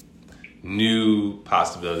new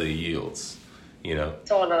possibility yields, you know?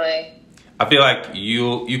 Totally. I feel like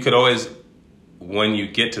you could always, when you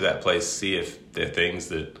get to that place, see if there are things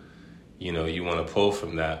that, you know, you want to pull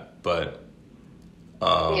from that. But,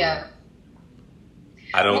 yeah.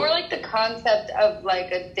 I don't... More like the concept of,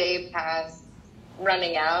 like, a day pass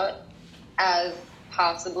running out as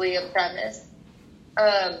possibly a premise.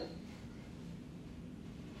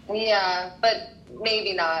 Yeah, but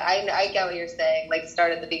maybe not. I get what you're saying. Like,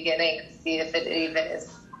 start at the beginning and see if it even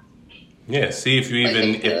is. Yeah, see if you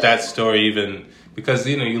if that story even, because,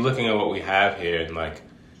 you know, you're looking at what we have here and, like,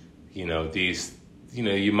 you know, these, you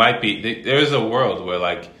know, you might be, there is a world where,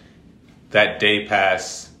 like, that day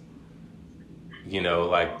pass, you know,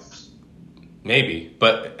 like, maybe,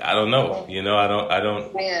 but I don't know, you know, I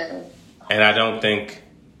don't, Yeah. and I don't think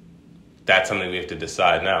that's something we have to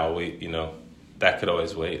decide now. That could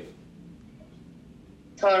always wait.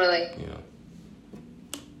 Totally. You know.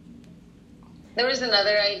 There was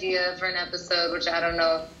another idea for an episode, which I don't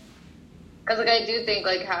know, because like I do think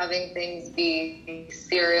like having things be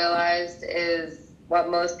serialized is what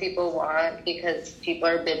most people want because people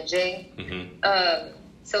are binging. Mm-hmm.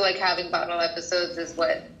 So like having bottle episodes is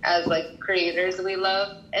what, as like creators, we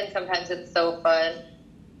love, and sometimes it's so fun.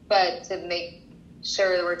 But to make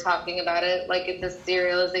sure that we're talking about it like it's a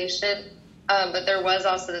serialization. But there was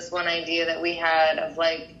also this one idea that we had of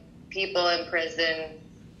like people in prison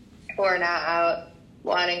who are now out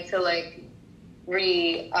wanting to like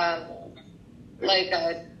redo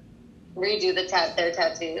their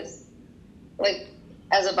tattoos, like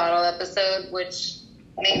as a bottle episode, which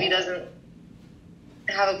maybe doesn't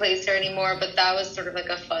have a place here anymore. But that was sort of like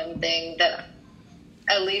a fun thing that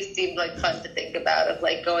at least seemed like fun to think about, of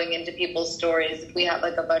like going into people's stories. If we have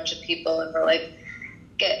like a bunch of people and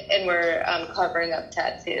we're covering up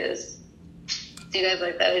tattoos. Do you guys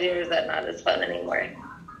like that idea, or is that not as fun anymore?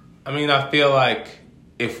 I mean, I feel like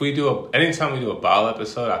anytime we do a bottle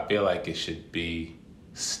episode, I feel like it should be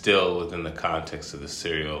still within the context of the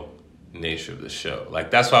serial nature of the show.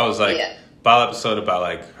 Like, that's why I was like, bottle episode about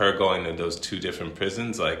like her going to those two different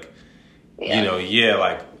prisons. Like,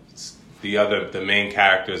 like the main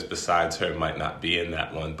characters besides her might not be in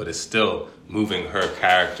that one, but it's still moving her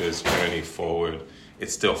character's journey forward.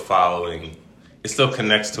 It's still it still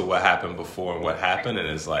connects to what happened before and what happened, and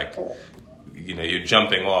it's like, you're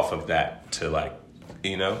jumping off of that to like,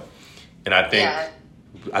 and I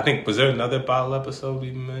think, was there another bottle episode we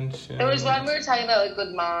mentioned? There was one we were talking about, like,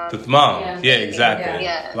 with mom. With mom, yeah exactly.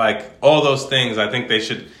 Yeah. Like, all those things, I think they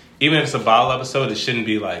should, even if it's a bottle episode, it shouldn't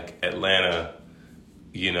be like Atlanta,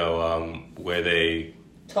 where they...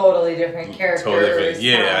 Totally different characters.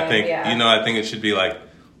 I think it should be like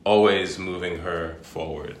always moving her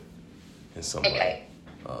forward in some way.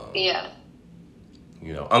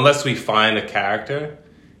 Unless we find a character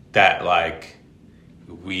that like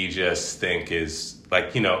we just think is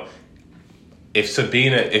like,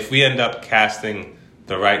 if we end up casting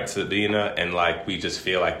the right Sabina and like we just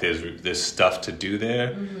feel like there's stuff to do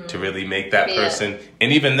there to really make that person,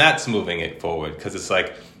 and even that's moving it forward, because it's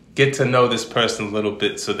like, get to know this person a little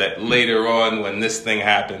bit so that later on when this thing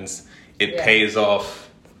happens, it pays off,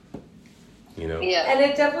 And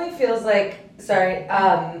it definitely feels like,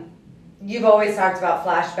 you've always talked about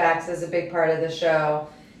flashbacks as a big part of the show.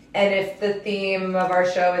 And if the theme of our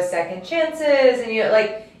show is second chances, and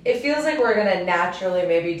it feels like we're going to naturally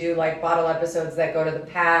maybe do like bottle episodes that go to the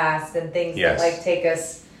past and things that like take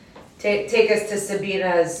us to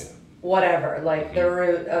Sabina's whatever, like the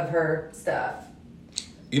root of her stuff.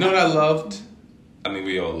 You know what I loved? I mean,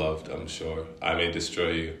 we all loved, I'm sure. I May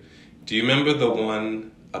Destroy You. Do you remember the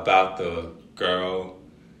one about the girl,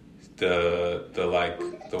 the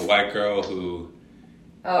white girl who...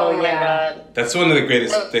 Oh my God. That's one of the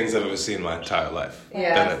greatest things I've ever seen in my entire life.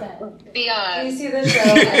 Yeah. Beyond. Do you see the show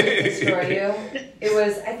I May Destroy You? It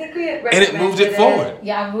was, I think we had recommended and it moved it forward.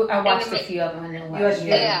 Yeah, I watched a few of them. And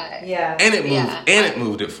Yeah. And it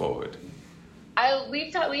moved it forward.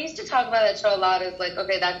 We used to talk about that show a lot. It's like,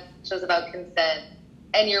 okay, that show's about consent,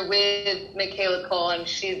 and you're with Michaela Cole, and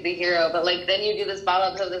she's the hero. But like, then you do this bottle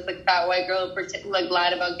episode, this like fat white girl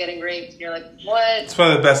lied about getting raped, and you're like, what? It's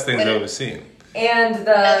one of the best things I've ever seen. And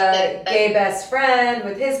the gay best friend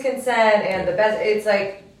with his consent, and the best. It's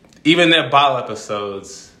like even their bottle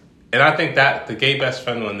episodes, and I think that the gay best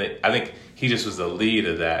friend one, I think he just was the lead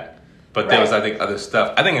of that. But there was, I think, other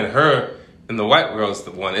stuff. I think in the white girl's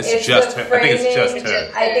the one, it's just her. I think it's just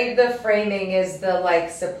her. I think the framing is the like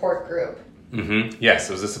support group. Mm-hmm. Yes,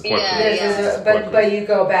 it was a support group. But you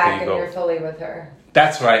go back and you're fully with her.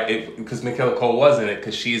 That's right, because Michaela Cole was in it,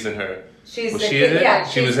 because she's in her. Was she in it? Yeah,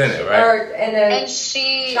 she was in it, right? And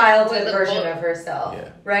she childhood version of herself,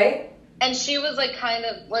 right? And she was like kind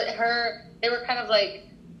of they were kind of like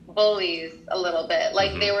bullies a little bit.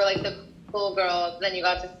 Like they were like the cool girls. Then you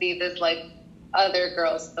got to see this like other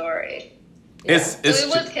girl's story. Yeah. So it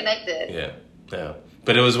was connected. Yeah.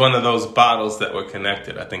 But it was one of those bottles that were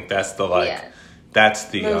connected. I think that's the that's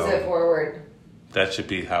the moves it forward. That should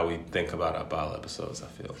be how we think about our bottle episodes, I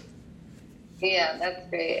feel. Yeah, that's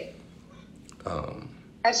great.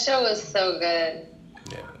 That show was so good.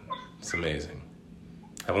 Yeah, it's amazing.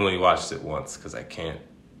 I've only watched it once because I can't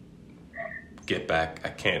get back. I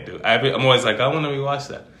can't do it. I'm always like, I want to rewatch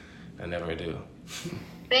that. I never do.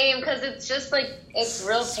 Same, because it's just like, it's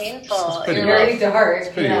real painful. It's pretty very dark.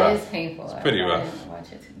 It's pretty rough. It's painful. It's pretty rough.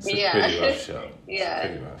 Watch it. It's a pretty rough show. Yeah.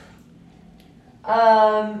 It's pretty rough.